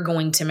we're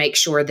going to make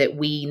sure that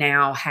we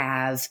now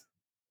have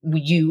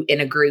you in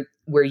a group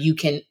where you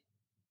can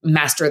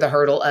master the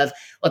hurdle of,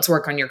 let's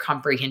work on your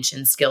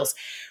comprehension skills.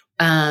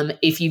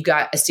 If you've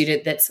got a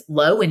student that's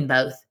low in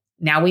both,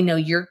 now we know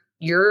your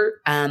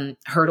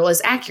hurdle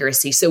is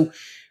accuracy. So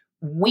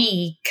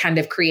we kind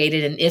of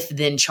created an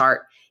if-then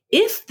chart.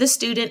 If the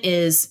student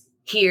is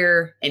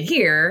here and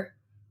here,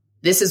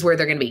 this is where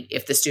they're going to be.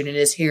 If the student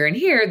is here and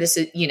here, this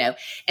is,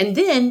 and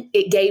then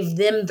it gave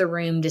them the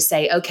room to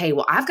say, okay,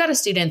 well, I've got a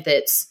student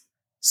that's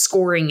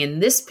scoring in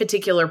this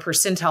particular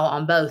percentile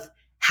on both.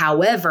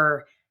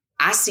 However,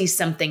 I see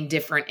something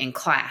different in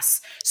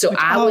class. So Which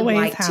I would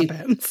like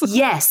happens. to,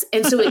 yes.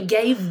 And so it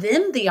gave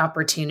them the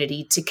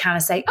opportunity to kind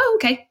of say, oh,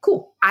 okay,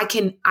 cool. I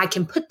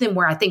can put them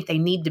where I think they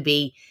need to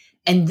be.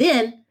 And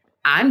then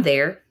I'm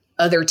there.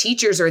 Other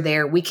teachers are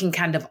there. We can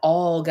kind of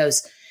all go,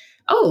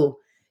 oh,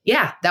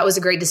 yeah, that was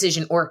a great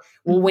decision. Or,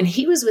 well, when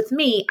he was with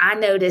me, I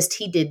noticed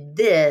he did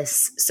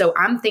this. So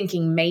I'm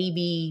thinking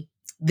maybe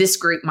this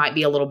group might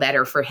be a little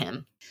better for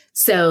him.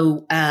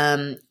 So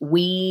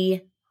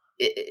we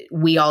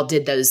all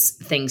did those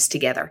things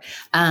together.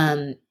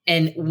 And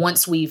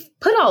once we've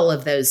put all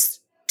of those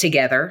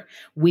together,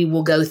 we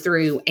will go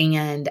through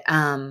and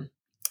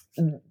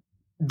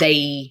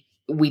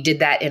we did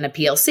that in a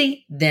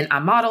PLC. Then I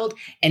modeled,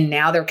 and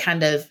now they're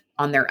kind of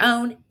on their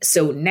own.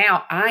 So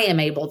now I am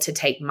able to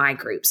take my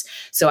groups.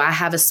 So I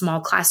have a small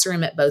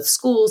classroom at both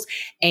schools,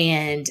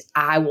 and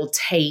I will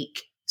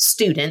take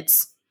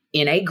students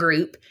in a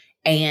group.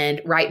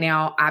 And right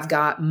now I've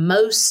got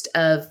most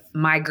of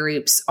my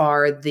groups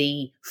are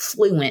the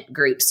fluent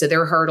groups. So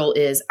their hurdle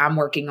is I'm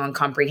working on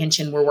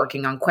comprehension. We're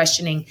working on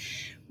questioning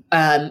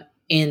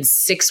in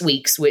 6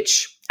 weeks,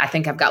 which I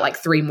think I've got like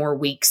 3 more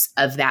weeks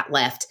of that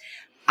left.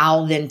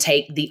 I'll then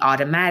take the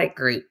automatic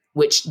group,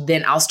 which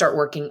then I'll start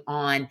working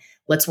on,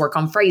 let's work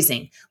on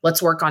phrasing.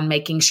 Let's work on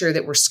making sure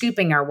that we're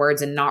scooping our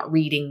words and not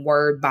reading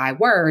word by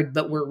word,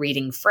 but we're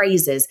reading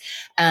phrases.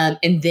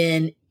 And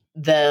then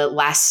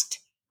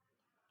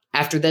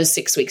after those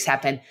 6 weeks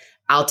happen,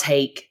 I'll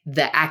take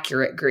the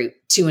accurate group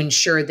to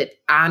ensure that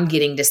I'm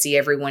getting to see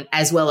everyone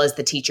as well as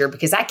the teacher,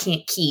 because I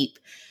can't keep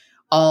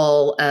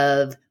all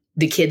of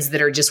the kids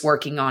that are just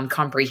working on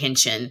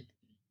comprehension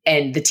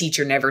and the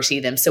teacher never see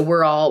them. So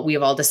we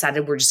have all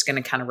decided we're just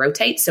going to kind of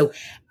rotate. So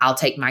I'll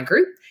take my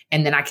group,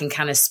 and then I can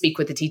kind of speak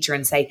with the teacher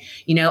and say,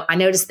 I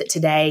noticed that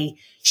today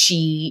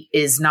she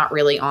is not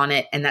really on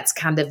it. And that's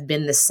kind of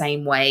been the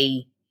same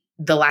way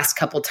the last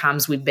couple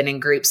times we've been in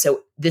groups.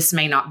 So this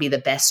may not be the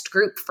best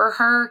group for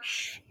her.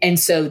 And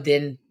so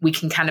then we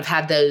can kind of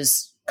have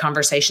those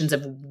conversations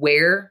of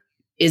where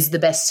is the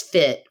best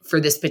fit for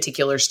this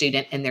particular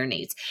student and their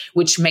needs,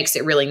 which makes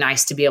it really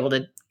nice to be able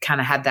to kind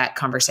of have that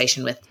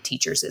conversation with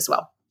teachers as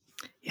well.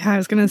 Yeah, I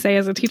was going to say,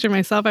 as a teacher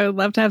myself, I would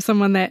love to have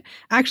someone that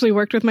actually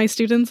worked with my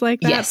students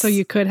like that. Yes. So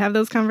you could have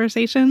those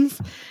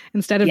conversations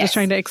instead of just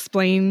trying to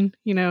explain,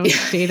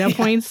 data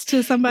points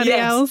to somebody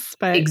else.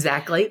 But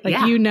exactly.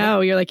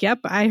 You're like, yep,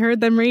 I heard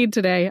them read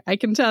today. I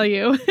can tell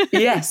you.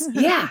 Yes.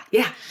 Yeah.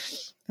 Yeah.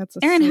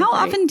 Erin, how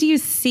often do you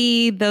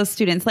see those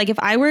students? Like if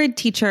I were a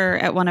teacher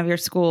at one of your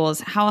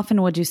schools, how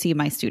often would you see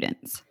my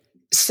students?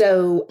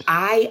 So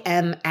I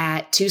am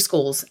at 2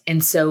 schools.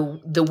 And so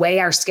the way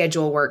our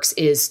schedule works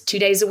is 2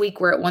 days a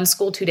week we're at one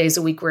school, 2 days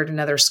a week we're at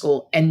another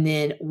school. And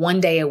then 1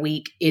 day a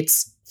week,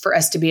 it's for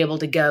us to be able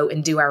to go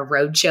and do our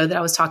road show that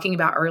I was talking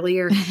about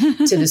earlier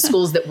to the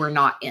schools that we're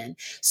not in.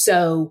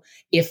 So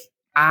if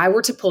I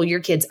were to pull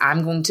your kids,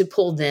 I'm going to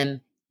pull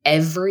them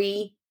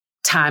every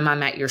time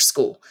I'm at your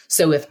school.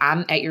 So if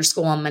I'm at your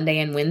school on Monday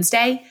and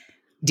Wednesday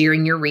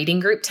during your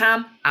reading group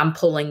time, I'm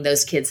pulling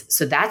those kids.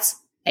 So that's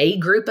a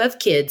group of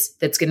kids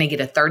that's going to get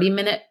a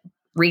 30-minute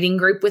reading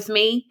group with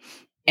me.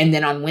 And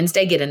then on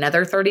Wednesday, get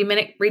another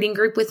 30-minute reading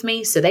group with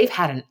me. So they've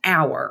had an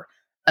hour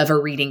of a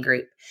reading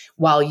group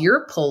while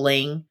you're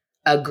pulling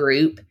a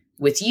group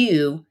with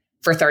you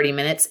for 30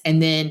 minutes.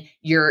 And then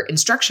your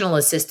instructional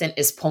assistant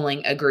is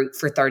pulling a group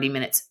for 30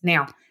 minutes.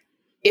 Now,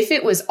 if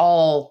it was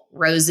all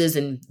roses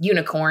and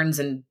unicorns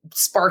and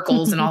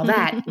sparkles and all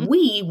that,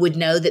 we would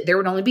know that there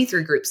would only be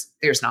 3 groups.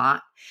 There's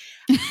not.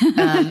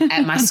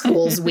 At my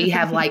schools, we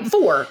have like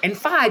 4 and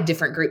 5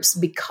 different groups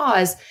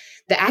because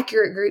the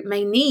accurate group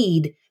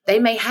they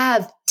may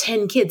have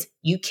 10 kids.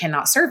 You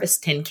cannot service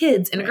 10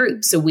 kids in a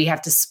group. So we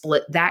have to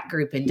split that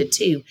group into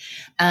 2.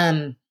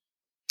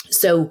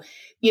 So,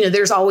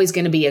 there's always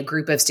going to be a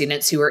group of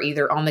students who are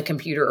either on the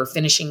computer or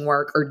finishing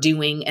work or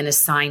doing an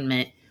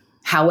assignment.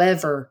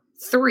 However,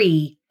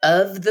 3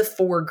 of the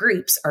 4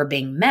 groups are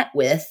being met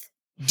with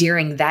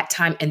during that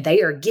time, and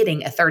they are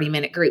getting a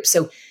 30-minute group.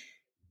 So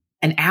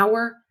an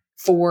hour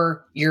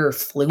for your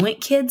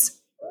fluent kids?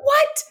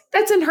 What?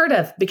 That's unheard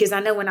of, because I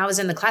know when I was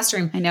in the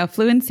classroom. I know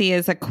fluency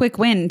is a quick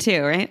win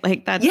too, right?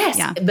 Like that's, yes,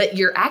 yeah. But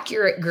your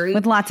accurate group.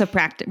 With lots of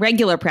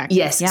regular practice.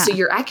 Yes. Yeah. So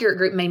your accurate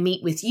group may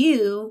meet with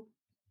you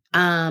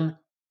 3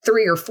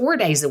 or 4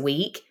 days a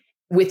week,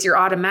 with your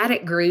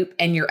automatic group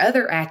and your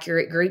other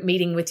accurate group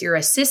meeting with your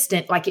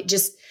assistant. Like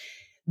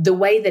the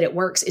way that it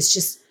works is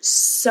just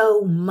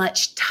so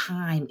much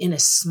time in a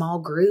small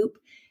group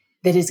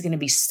that is going to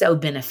be so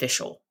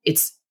beneficial.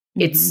 It's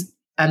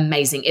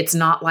amazing. It's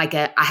not like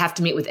I have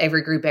to meet with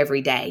every group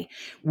every day.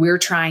 We're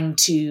trying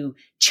to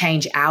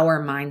change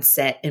our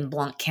mindset in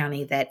Blount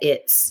County that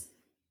it's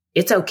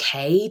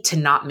okay to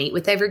not meet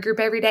with every group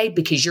every day,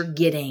 because you're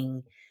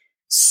getting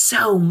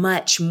so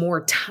much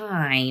more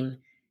time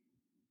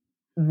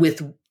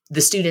with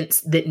the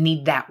students that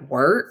need that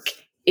work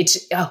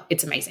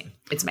it's amazing.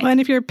 It's amazing. Well,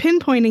 and if you're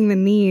pinpointing the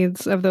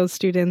needs of those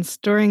students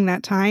during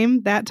that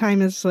time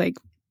is like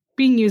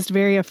being used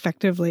very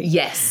effectively.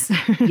 Yes.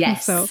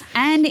 Yes. So,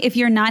 and if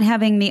you're not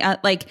having the,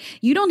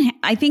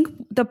 I think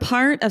the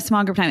part of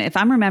small group time, if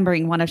I'm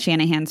remembering one of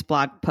Shanahan's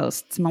blog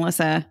posts,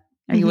 Melissa,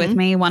 are you with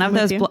me? One of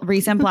those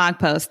recent blog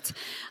posts.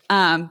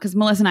 Because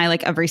Melissa and I,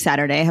 like every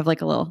Saturday, have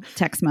like a little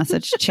text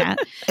message chat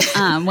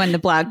when the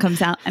blog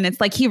comes out. And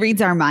it's like he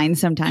reads our minds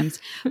sometimes.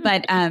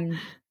 But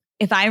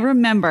if I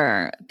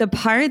remember, the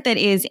part that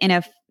is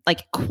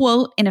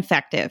quote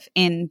ineffective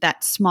in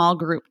that small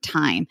group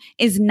time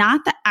is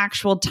not the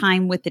actual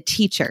time with the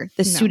teacher,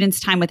 the student's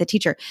time with the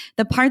teacher.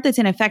 The part that's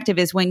ineffective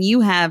is when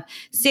you have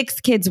 6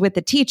 kids with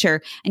the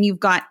teacher and you've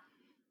got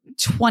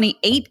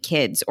 28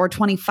 kids or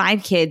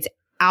 25 kids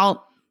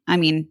out,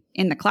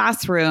 in the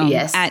classroom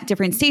at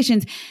different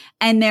stations,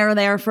 and they're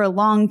there for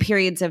long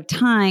periods of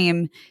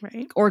time,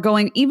 right? Or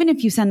going, even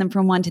if you send them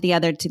from one to the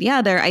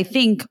other, I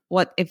think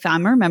if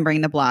I'm remembering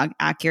the blog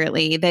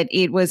accurately, that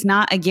it was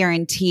not a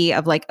guarantee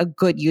of like a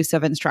good use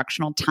of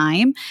instructional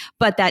time,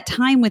 but that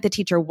time with the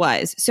teacher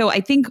was. So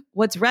I think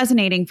what's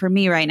resonating for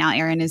me right now,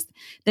 Erin, is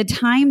the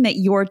time that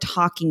you're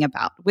talking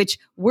about, which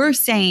we're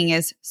saying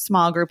is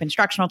small group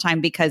instructional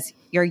time because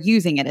you're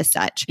using it as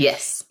such.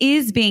 Yes.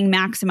 Is being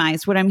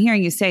maximized. What I'm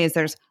hearing you say is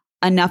there's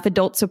enough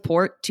adult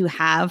support to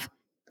have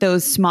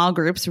those small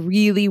groups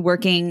really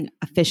working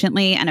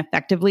efficiently and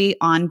effectively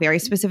on very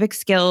specific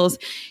skills.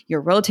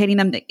 You're rotating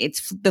them.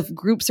 The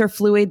groups are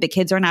fluid. The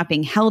kids are not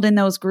being held in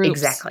those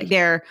groups. Exactly.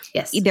 They're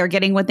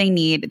getting what they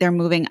need. They're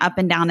moving up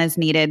and down as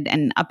needed.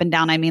 And up and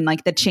down, I mean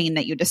like the chain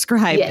that you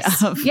described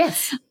of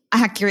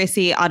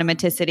accuracy,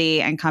 automaticity,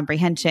 and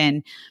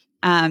comprehension.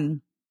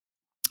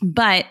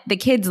 But the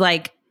kids,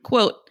 like,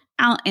 quote,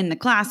 out in the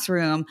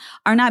classroom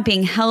are not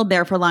being held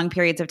there for long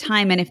periods of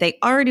time. And if they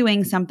are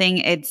doing something,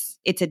 it's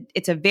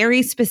a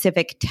very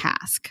specific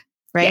task,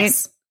 right?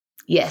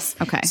 Yes.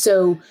 Okay.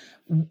 So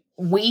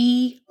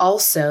we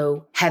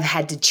also have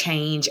had to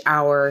change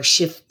our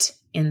shift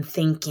in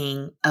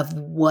thinking of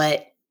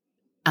what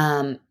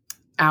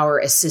our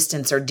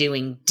assistants are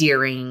doing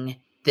during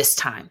this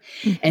time.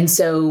 Mm-hmm. And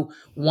so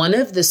one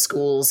of the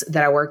schools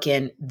that I work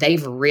in,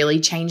 they've really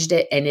changed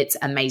it and it's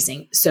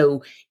amazing.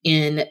 So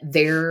in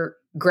their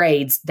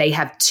grades, they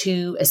have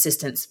 2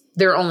 assistants.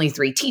 There are only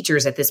 3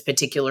 teachers at this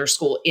particular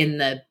school in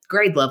the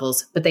grade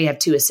levels, but they have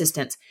 2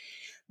 assistants.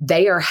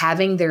 They are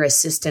having their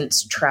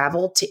assistants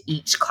travel to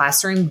each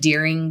classroom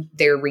during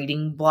their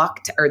reading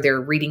block or their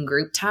reading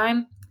group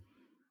time.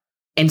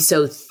 And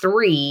so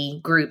 3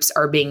 groups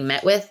are being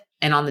met with.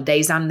 And on the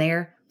days I'm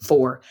there,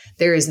 4.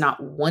 There is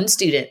not one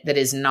student that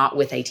is not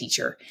with a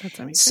teacher. That's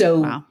amazing.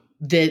 So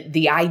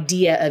the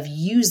idea of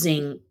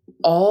using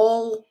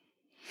all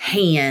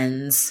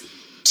hands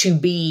to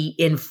be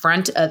in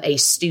front of a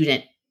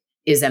student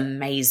is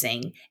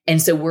amazing.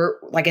 And so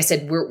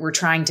we're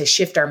trying to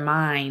shift our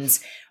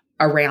minds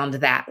around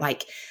that,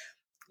 like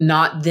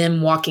not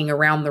them walking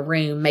around the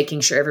room, making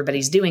sure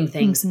everybody's doing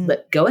things,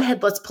 but go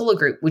ahead, let's pull a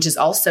group, which is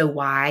also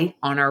why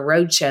on our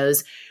road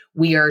shows,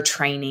 we are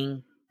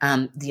training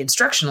the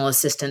instructional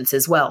assistants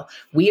as well.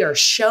 We are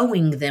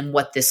showing them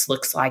what this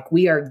looks like.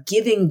 We are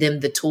giving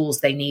them the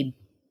tools they need.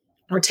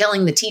 We're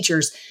telling the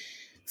teachers,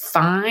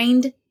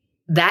 find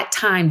that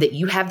time that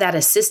you have that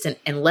assistant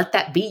and let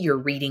that be your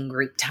reading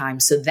group time.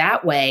 So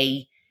that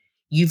way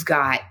you've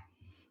got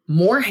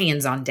more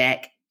hands on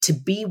deck to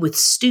be with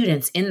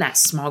students in that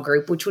small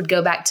group, which would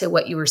go back to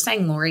what you were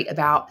saying, Lori,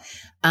 about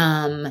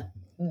maximizing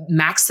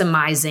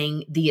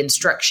the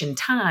instruction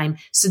time.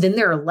 So then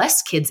there are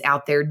less kids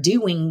out there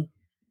doing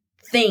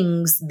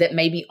things that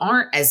maybe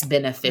aren't as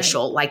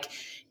beneficial, like,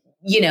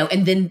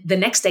 and then the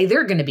next day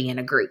they're going to be in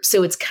a group.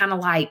 So it's kind of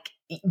like,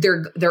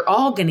 they're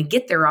all going to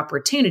get their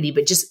opportunity,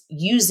 but just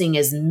using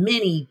as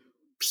many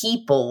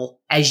people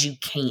as you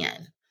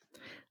can.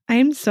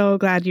 I'm so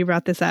glad you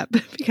brought this up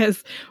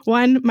because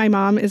one, my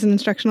mom is an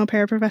instructional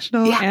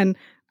paraprofessional and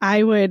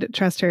I would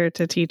trust her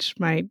to teach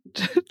my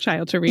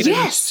child to read.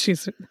 Yes.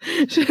 She's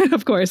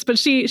of course, but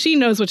she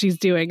knows what she's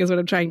doing is what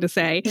I'm trying to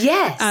say.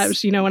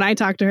 Yes. When I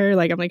talk to her,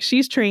 I'm like,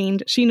 she's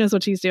trained, she knows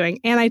what she's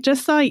doing. And I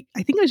just saw, I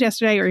think it was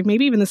yesterday or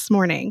maybe even this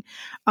morning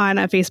on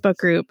a Facebook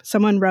group,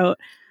 someone wrote,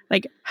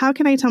 how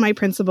can I tell my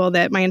principal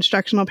that my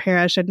instructional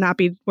para should not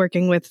be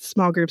working with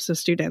small groups of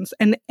students?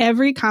 And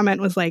every comment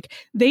was like,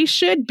 they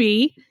should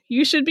be.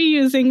 You should be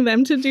using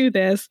them to do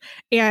this.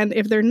 And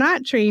if they're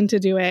not trained to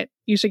do it,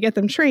 you should get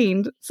them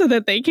trained so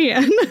that they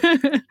can.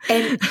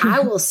 And I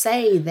will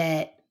say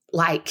that,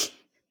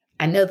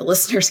 I know the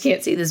listeners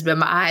can't see this, but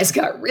my eyes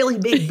got really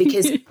big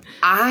because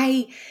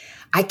I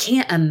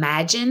can't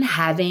imagine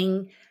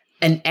having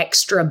an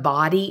extra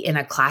body in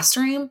a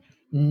classroom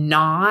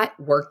not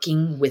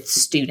working with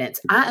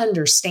students. I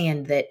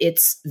understand that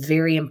it's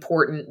very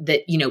important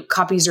that,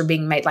 copies are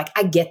being made.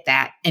 I get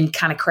that, and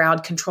kind of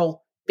crowd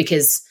control,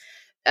 because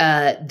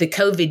the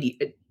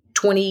COVID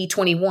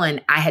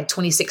 2021, I had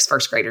 26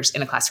 first graders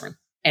in a classroom.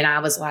 And I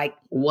was like,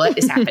 what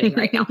is happening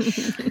right now?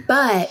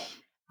 But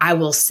I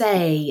will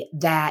say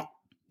that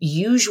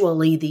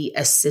usually the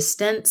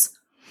assistants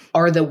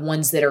are the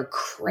ones that are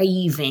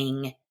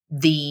craving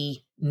the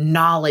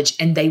knowledge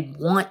and they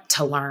want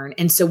to learn.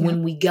 And so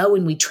when we go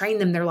and we train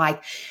them, they're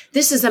like,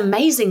 this is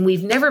amazing.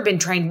 We've never been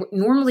trained.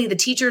 Normally the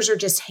teachers are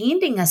just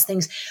handing us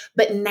things,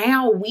 but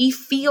now we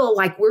feel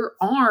like we're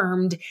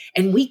armed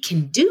and we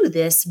can do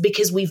this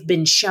because we've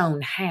been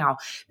shown how.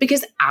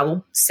 Because I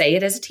will say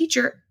it as a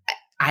teacher,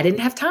 I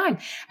didn't have time.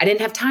 I didn't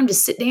have time to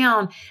sit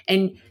down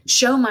and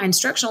show my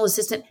instructional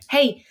assistant,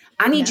 hey,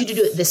 I need you to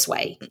do it this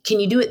way.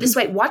 Can you do it this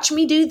way? Watch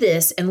me do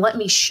this and let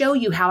me show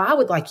you how I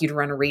would like you to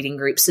run a reading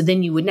group. So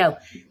then you would know.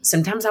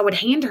 Sometimes I would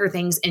hand her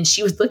things and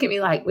she would look at me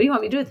like, what do you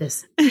want me to do with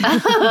this?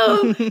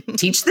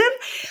 Teach them?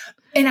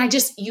 And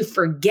you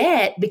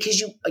forget because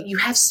you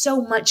have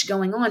so much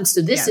going on.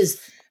 So this is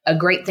a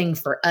great thing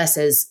for us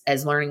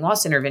as learning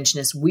loss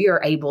interventionists. We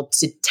are able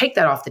to take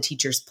that off the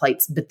teacher's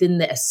plates, but then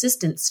the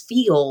assistants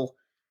feel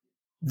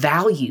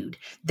valued.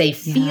 They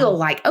feel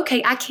like,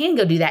 okay, I can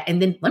go do that.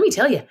 And then let me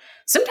tell you,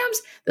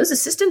 sometimes those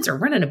assistants are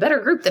running a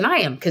better group than I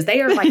am because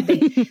they are like,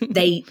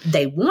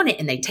 they want it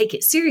and they take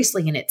it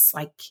seriously. And it's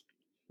like,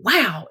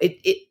 wow,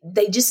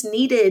 they just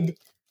needed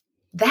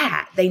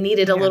that. They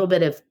needed a little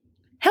bit of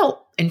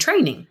help and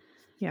training.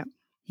 Yeah.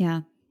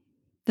 Yeah.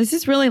 This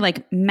is really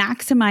like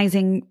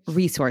maximizing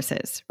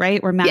resources,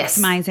 right? We're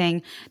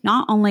maximizing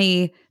not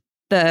only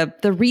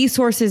the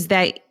resources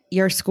that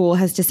your school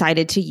has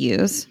decided to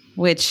use,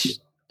 which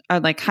are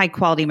like high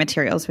quality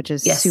materials, which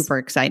is super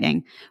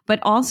exciting, but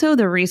also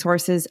the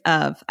resources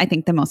of, I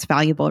think the most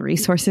valuable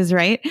resources,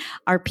 right?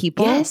 Our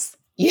people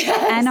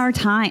and our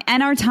time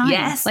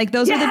Yes. Like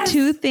those are the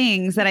two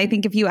things that I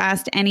think if you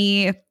asked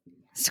any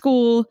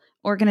school,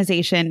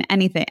 organization,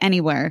 anything,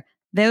 anywhere,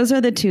 those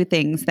are the two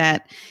things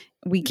that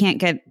we can't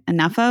get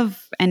enough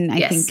of. And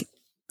I think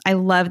I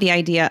love the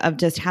idea of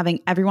just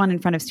having everyone in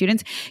front of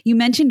students. You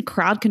mentioned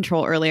crowd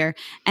control earlier,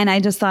 and I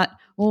just thought,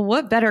 well,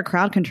 what better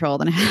crowd control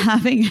than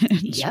having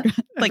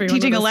like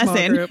teaching a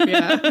lesson? Group,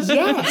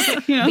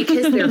 yes,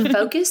 because they're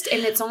focused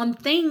and it's on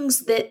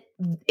things that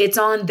it's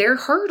on their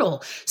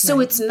hurdle.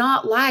 So it's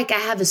not like I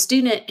have a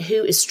student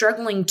who is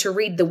struggling to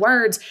read the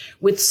words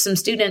with some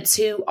students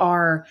who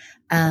are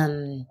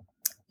that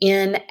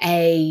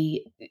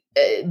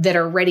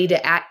are ready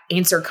to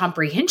answer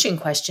comprehension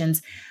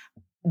questions.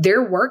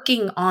 They're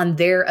working on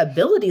their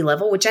ability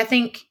level, which I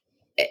think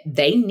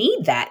they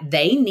need that.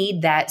 They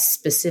need that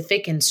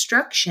specific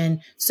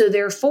instruction. So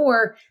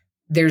therefore,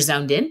 they're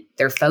zoned in,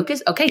 they're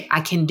focused. Okay,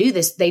 I can do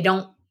this. They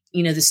don't,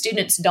 the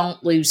students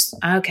don't lose,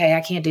 okay,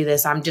 I can't do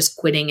this. I'm just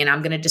quitting and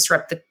I'm going to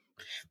disrupt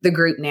the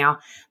group now.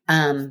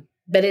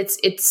 But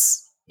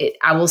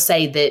I will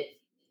say that,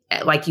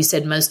 like you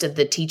said, most of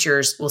the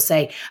teachers will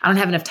say, I don't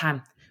have enough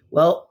time.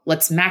 Well,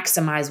 let's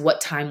maximize what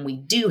time we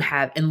do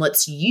have and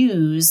let's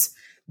use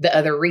the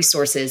other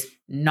resources,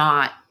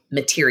 not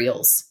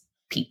materials,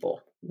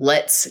 people.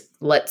 Let's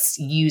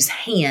use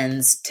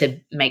hands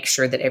to make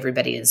sure that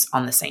everybody is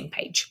on the same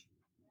page.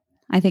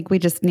 I think we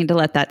just need to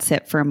let that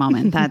sit for a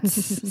moment.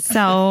 That's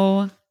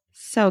so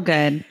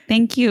good.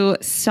 Thank you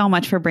so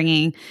much for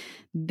bringing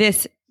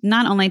this,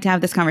 not only to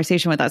have this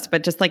conversation with us,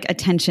 but just like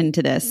attention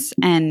to this.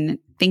 And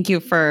thank you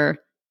for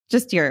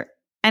just your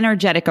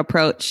energetic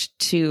approach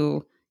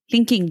to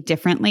thinking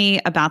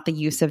differently about the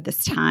use of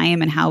this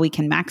time and how we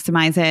can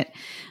maximize it.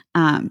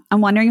 I'm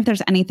wondering if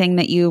there's anything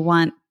that you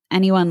want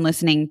anyone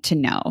listening to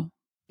know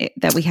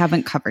that we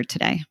haven't covered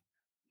today.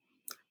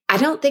 I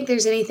don't think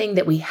there's anything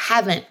that we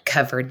haven't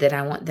covered that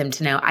I want them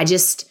to know.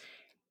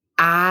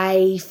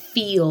 I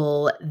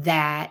feel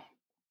that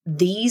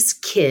these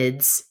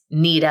kids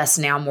need us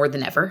now more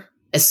than ever,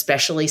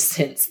 especially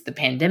since the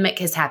pandemic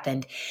has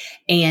happened,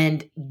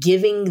 and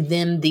giving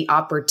them the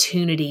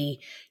opportunity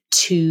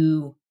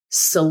to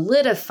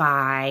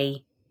solidify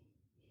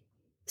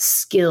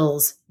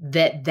skills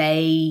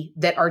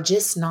that are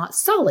just not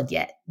solid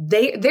yet.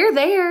 They're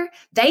there.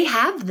 They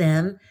have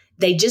them.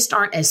 They just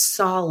aren't as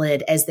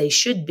solid as they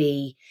should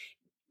be.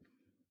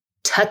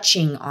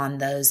 Touching on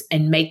those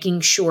and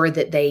making sure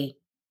that they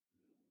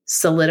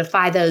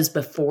solidify those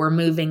before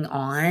moving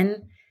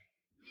on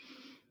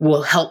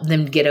will help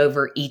them get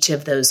over each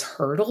of those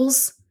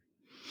hurdles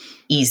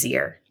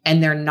easier.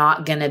 And they're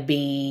not going to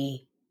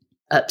be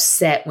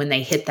upset when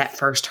they hit that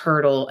first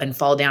hurdle and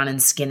fall down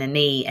and skin a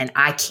knee and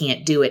I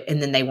can't do it.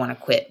 And then they want to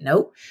quit.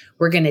 Nope.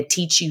 We're going to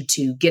teach you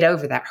to get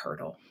over that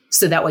hurdle.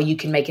 So that way you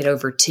can make it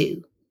over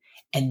 2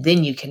 and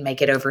then you can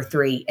make it over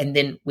 3. And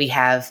then we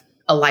have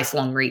a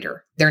lifelong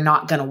reader. They're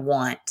not going to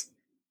want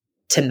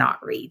to not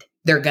read.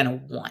 They're going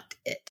to want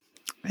it.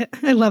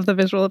 I love the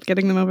visual of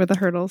getting them over the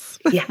hurdles.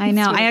 Yeah, I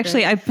know.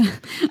 Really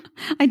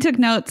I took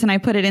notes and I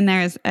put it in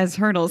there as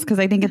hurdles because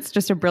I think it's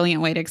just a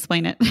brilliant way to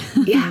explain it.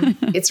 Yeah,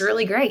 it's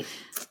really great.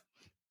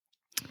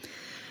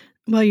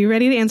 Well, you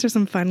ready to answer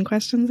some fun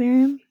questions,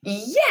 Erin?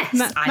 Yes.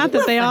 Not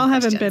that they all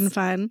haven't been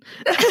fun.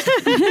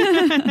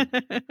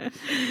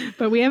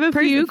 But we have a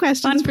few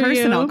questions for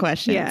personal you.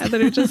 Questions. Yeah,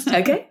 that are just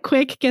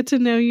quick, get to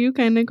know you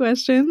kind of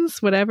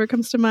questions. Whatever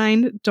comes to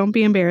mind. Don't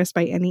be embarrassed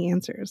by any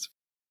answers.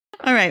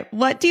 All right.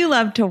 What do you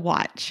love to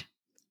watch?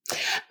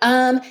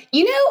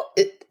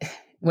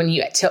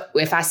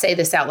 if I say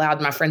this out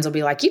loud, my friends will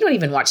be like, you don't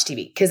even watch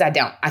TV, because I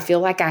don't. I feel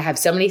like I have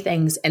so many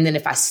things. And then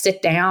if I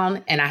sit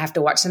down and I have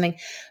to watch something,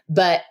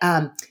 but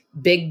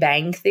Big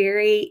Bang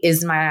Theory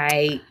is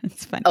my,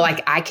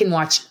 like, I can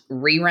watch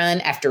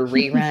rerun after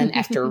rerun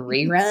after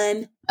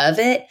rerun of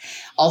it.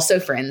 Also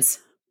Friends,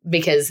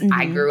 because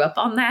I grew up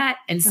on that.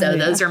 And so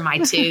those are my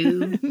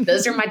two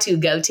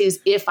go-tos.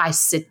 If I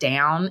sit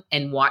down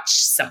and watch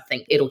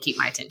something, it'll keep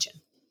my attention.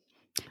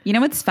 You know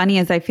what's funny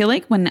is I feel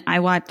like when I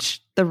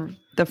watch the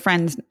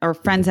Friends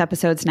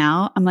episodes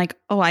now, I'm like,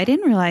 oh, I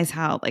didn't realize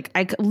how, like,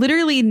 I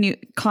literally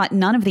caught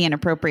none of the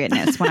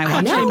inappropriateness when I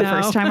watched it the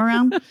first time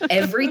around.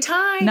 Every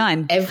time.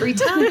 None. Every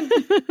time.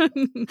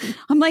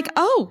 I'm like,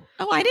 oh,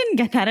 I didn't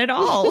get that at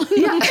all.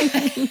 Yeah.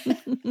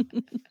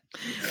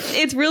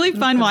 It's really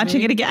fun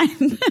watching it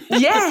again.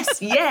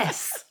 Yes.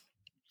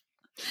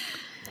 All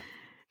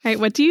right.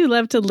 What do you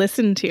love to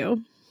listen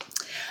to?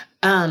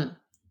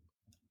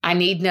 I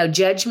Need No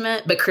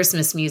Judgment, but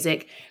Christmas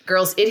music.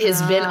 Girls, it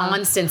has been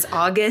on since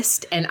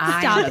August, and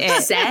I'm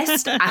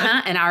obsessed. And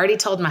I already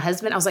told my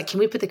husband, I was like, can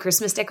we put the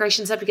Christmas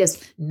decorations up? He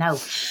goes, no,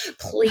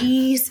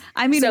 please.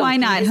 I mean, why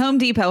not? Home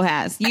Depot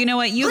has. You know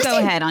what? You go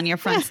ahead on your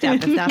front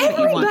step if that's what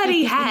you want.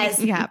 Everybody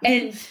has. Yeah.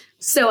 And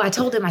so I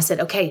told him, I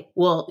said, okay,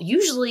 well,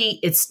 usually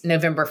it's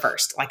November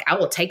 1st. Like, I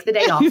will take the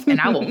day off and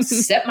I will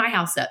set my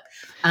house up.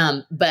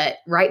 But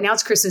right now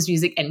it's Christmas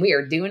music, and we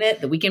are doing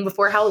it the weekend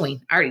before Halloween.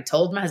 I already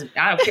told my husband,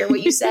 I don't care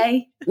what you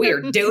say. We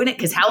are doing it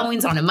because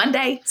Halloween's on a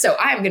Monday. So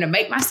I am going to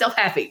make myself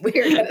happy. We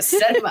are going to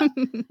set him up.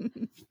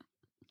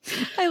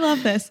 I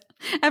love this.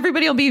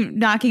 Everybody will be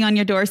knocking on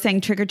your door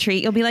saying trick or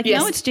treat. You'll be like,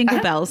 no, it's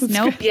Jingle Bells.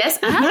 Nope. Yes.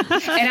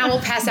 And I will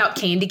pass out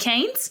candy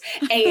canes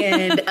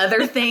and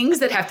other things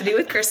that have to do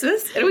with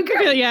Christmas. It'll be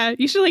great. Yeah.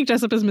 You should, like,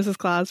 dress up as Mrs.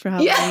 Claus for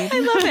Halloween. Yeah, I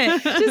love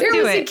it.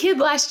 There was a kid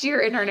last year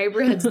in our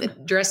neighborhoods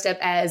that dressed up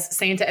as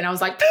Santa, and I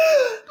was like,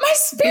 my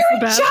spirit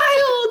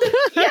child.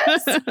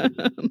 Yes.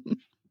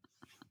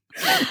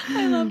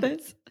 I love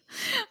this.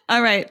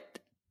 All right.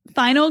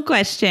 Final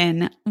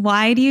question.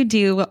 Why do you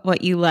do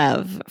what you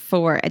love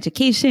for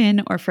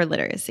education or for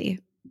literacy?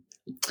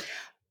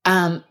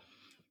 To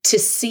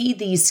see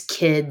these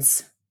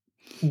kids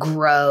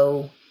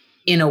grow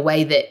in a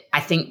way that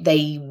I think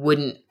they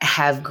wouldn't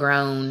have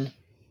grown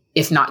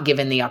if not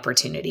given the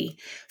opportunity.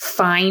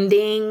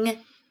 Finding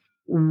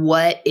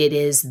what it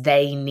is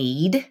they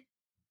need,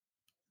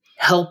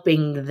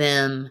 helping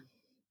them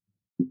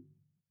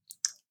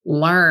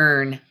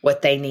learn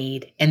what they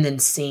need, and then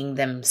seeing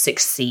them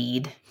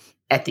succeed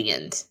at the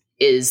end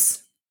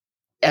is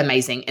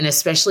amazing. And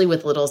especially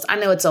with littles, I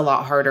know it's a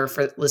lot harder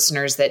for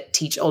listeners that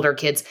teach older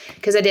kids,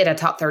 because I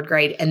taught third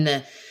grade, and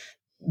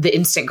the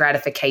instant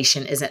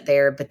gratification isn't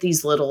there. But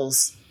these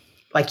littles,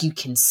 like, you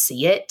can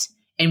see it.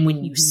 And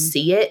when you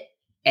see it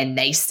and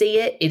they see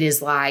it, it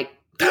is like,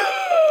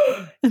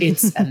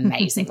 it's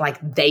amazing. Like,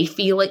 they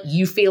feel it,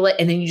 you feel it.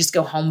 And then you just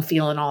go home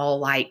feeling all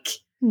like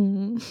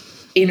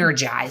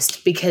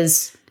energized,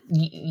 because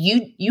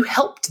you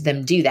helped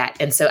them do that.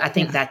 And so I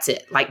think that's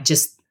it. Like,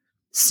 just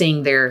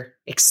seeing their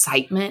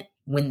excitement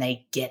when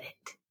they get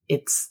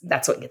it.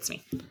 That's what gets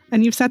me.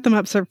 And you've set them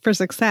up for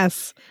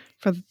success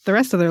for the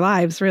rest of their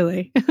lives,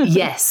 really.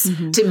 Yes.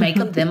 To make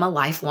them a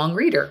lifelong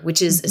reader,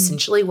 which is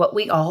essentially what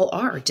we all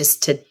are,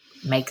 just to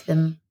make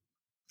them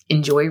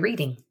enjoy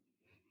reading.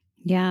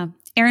 Yeah.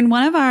 Erin,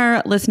 one of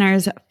our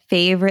listeners'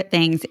 favorite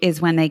things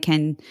is when they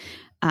can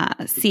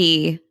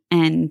see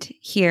and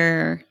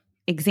hear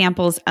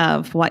examples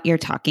of what you're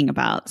talking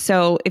about.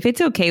 So if it's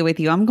okay with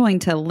you, I'm going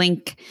to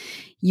link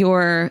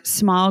your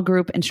small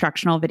group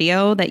instructional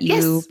video that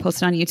you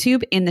posted on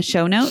YouTube in the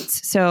show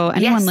notes. So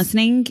anyone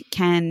listening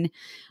can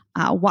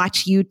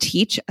watch you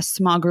teach a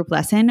small group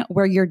lesson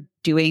where you're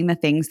doing the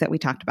things that we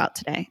talked about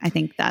today. I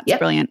think that's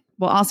brilliant.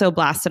 We'll also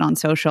blast it on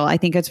social. I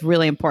think it's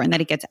really important that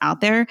it gets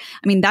out there.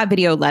 I mean, that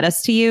video led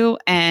us to you,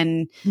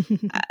 and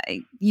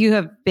you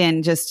have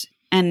been just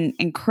an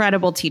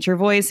incredible teacher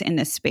voice in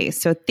this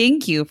space. So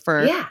thank you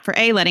for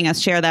letting us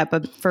share that,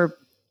 but for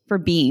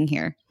being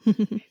here.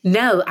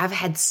 No, I've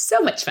had so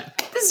much fun.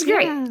 This is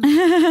great. Yeah.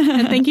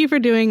 And thank you for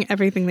doing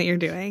everything that you're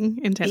doing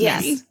in Tennessee.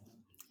 Yes.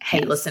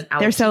 Hey, listen,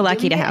 they're so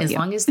lucky to have you. As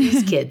long as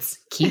these kids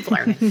keep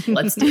learning.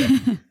 Let's do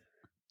it.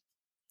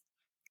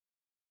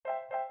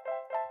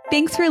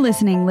 Thanks for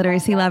listening,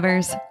 literacy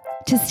lovers.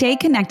 To stay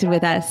connected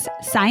with us,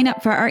 sign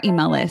up for our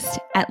email list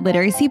at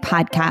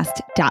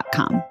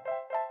literacypodcast.com.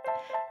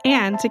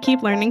 And to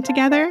keep learning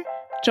together,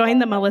 join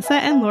the Melissa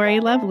and Lori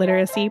Love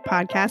Literacy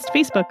Podcast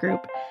Facebook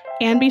group,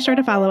 and be sure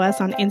to follow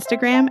us on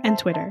Instagram and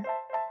Twitter.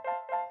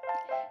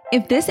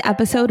 If this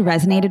episode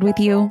resonated with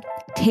you,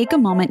 take a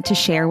moment to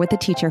share with a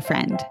teacher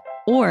friend,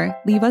 or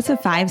leave us a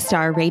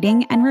 5-star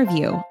rating and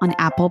review on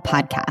Apple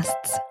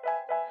Podcasts.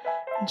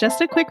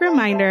 Just a quick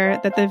reminder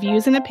that the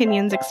views and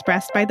opinions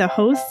expressed by the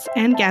hosts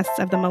and guests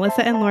of the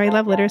Melissa and Lori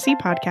Love Literacy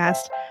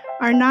podcast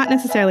are not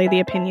necessarily the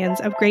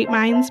opinions of Great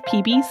Minds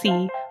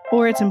PBC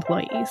or its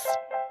employees.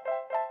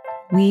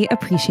 We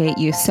appreciate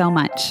you so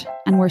much,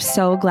 and we're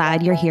so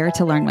glad you're here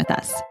to learn with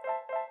us.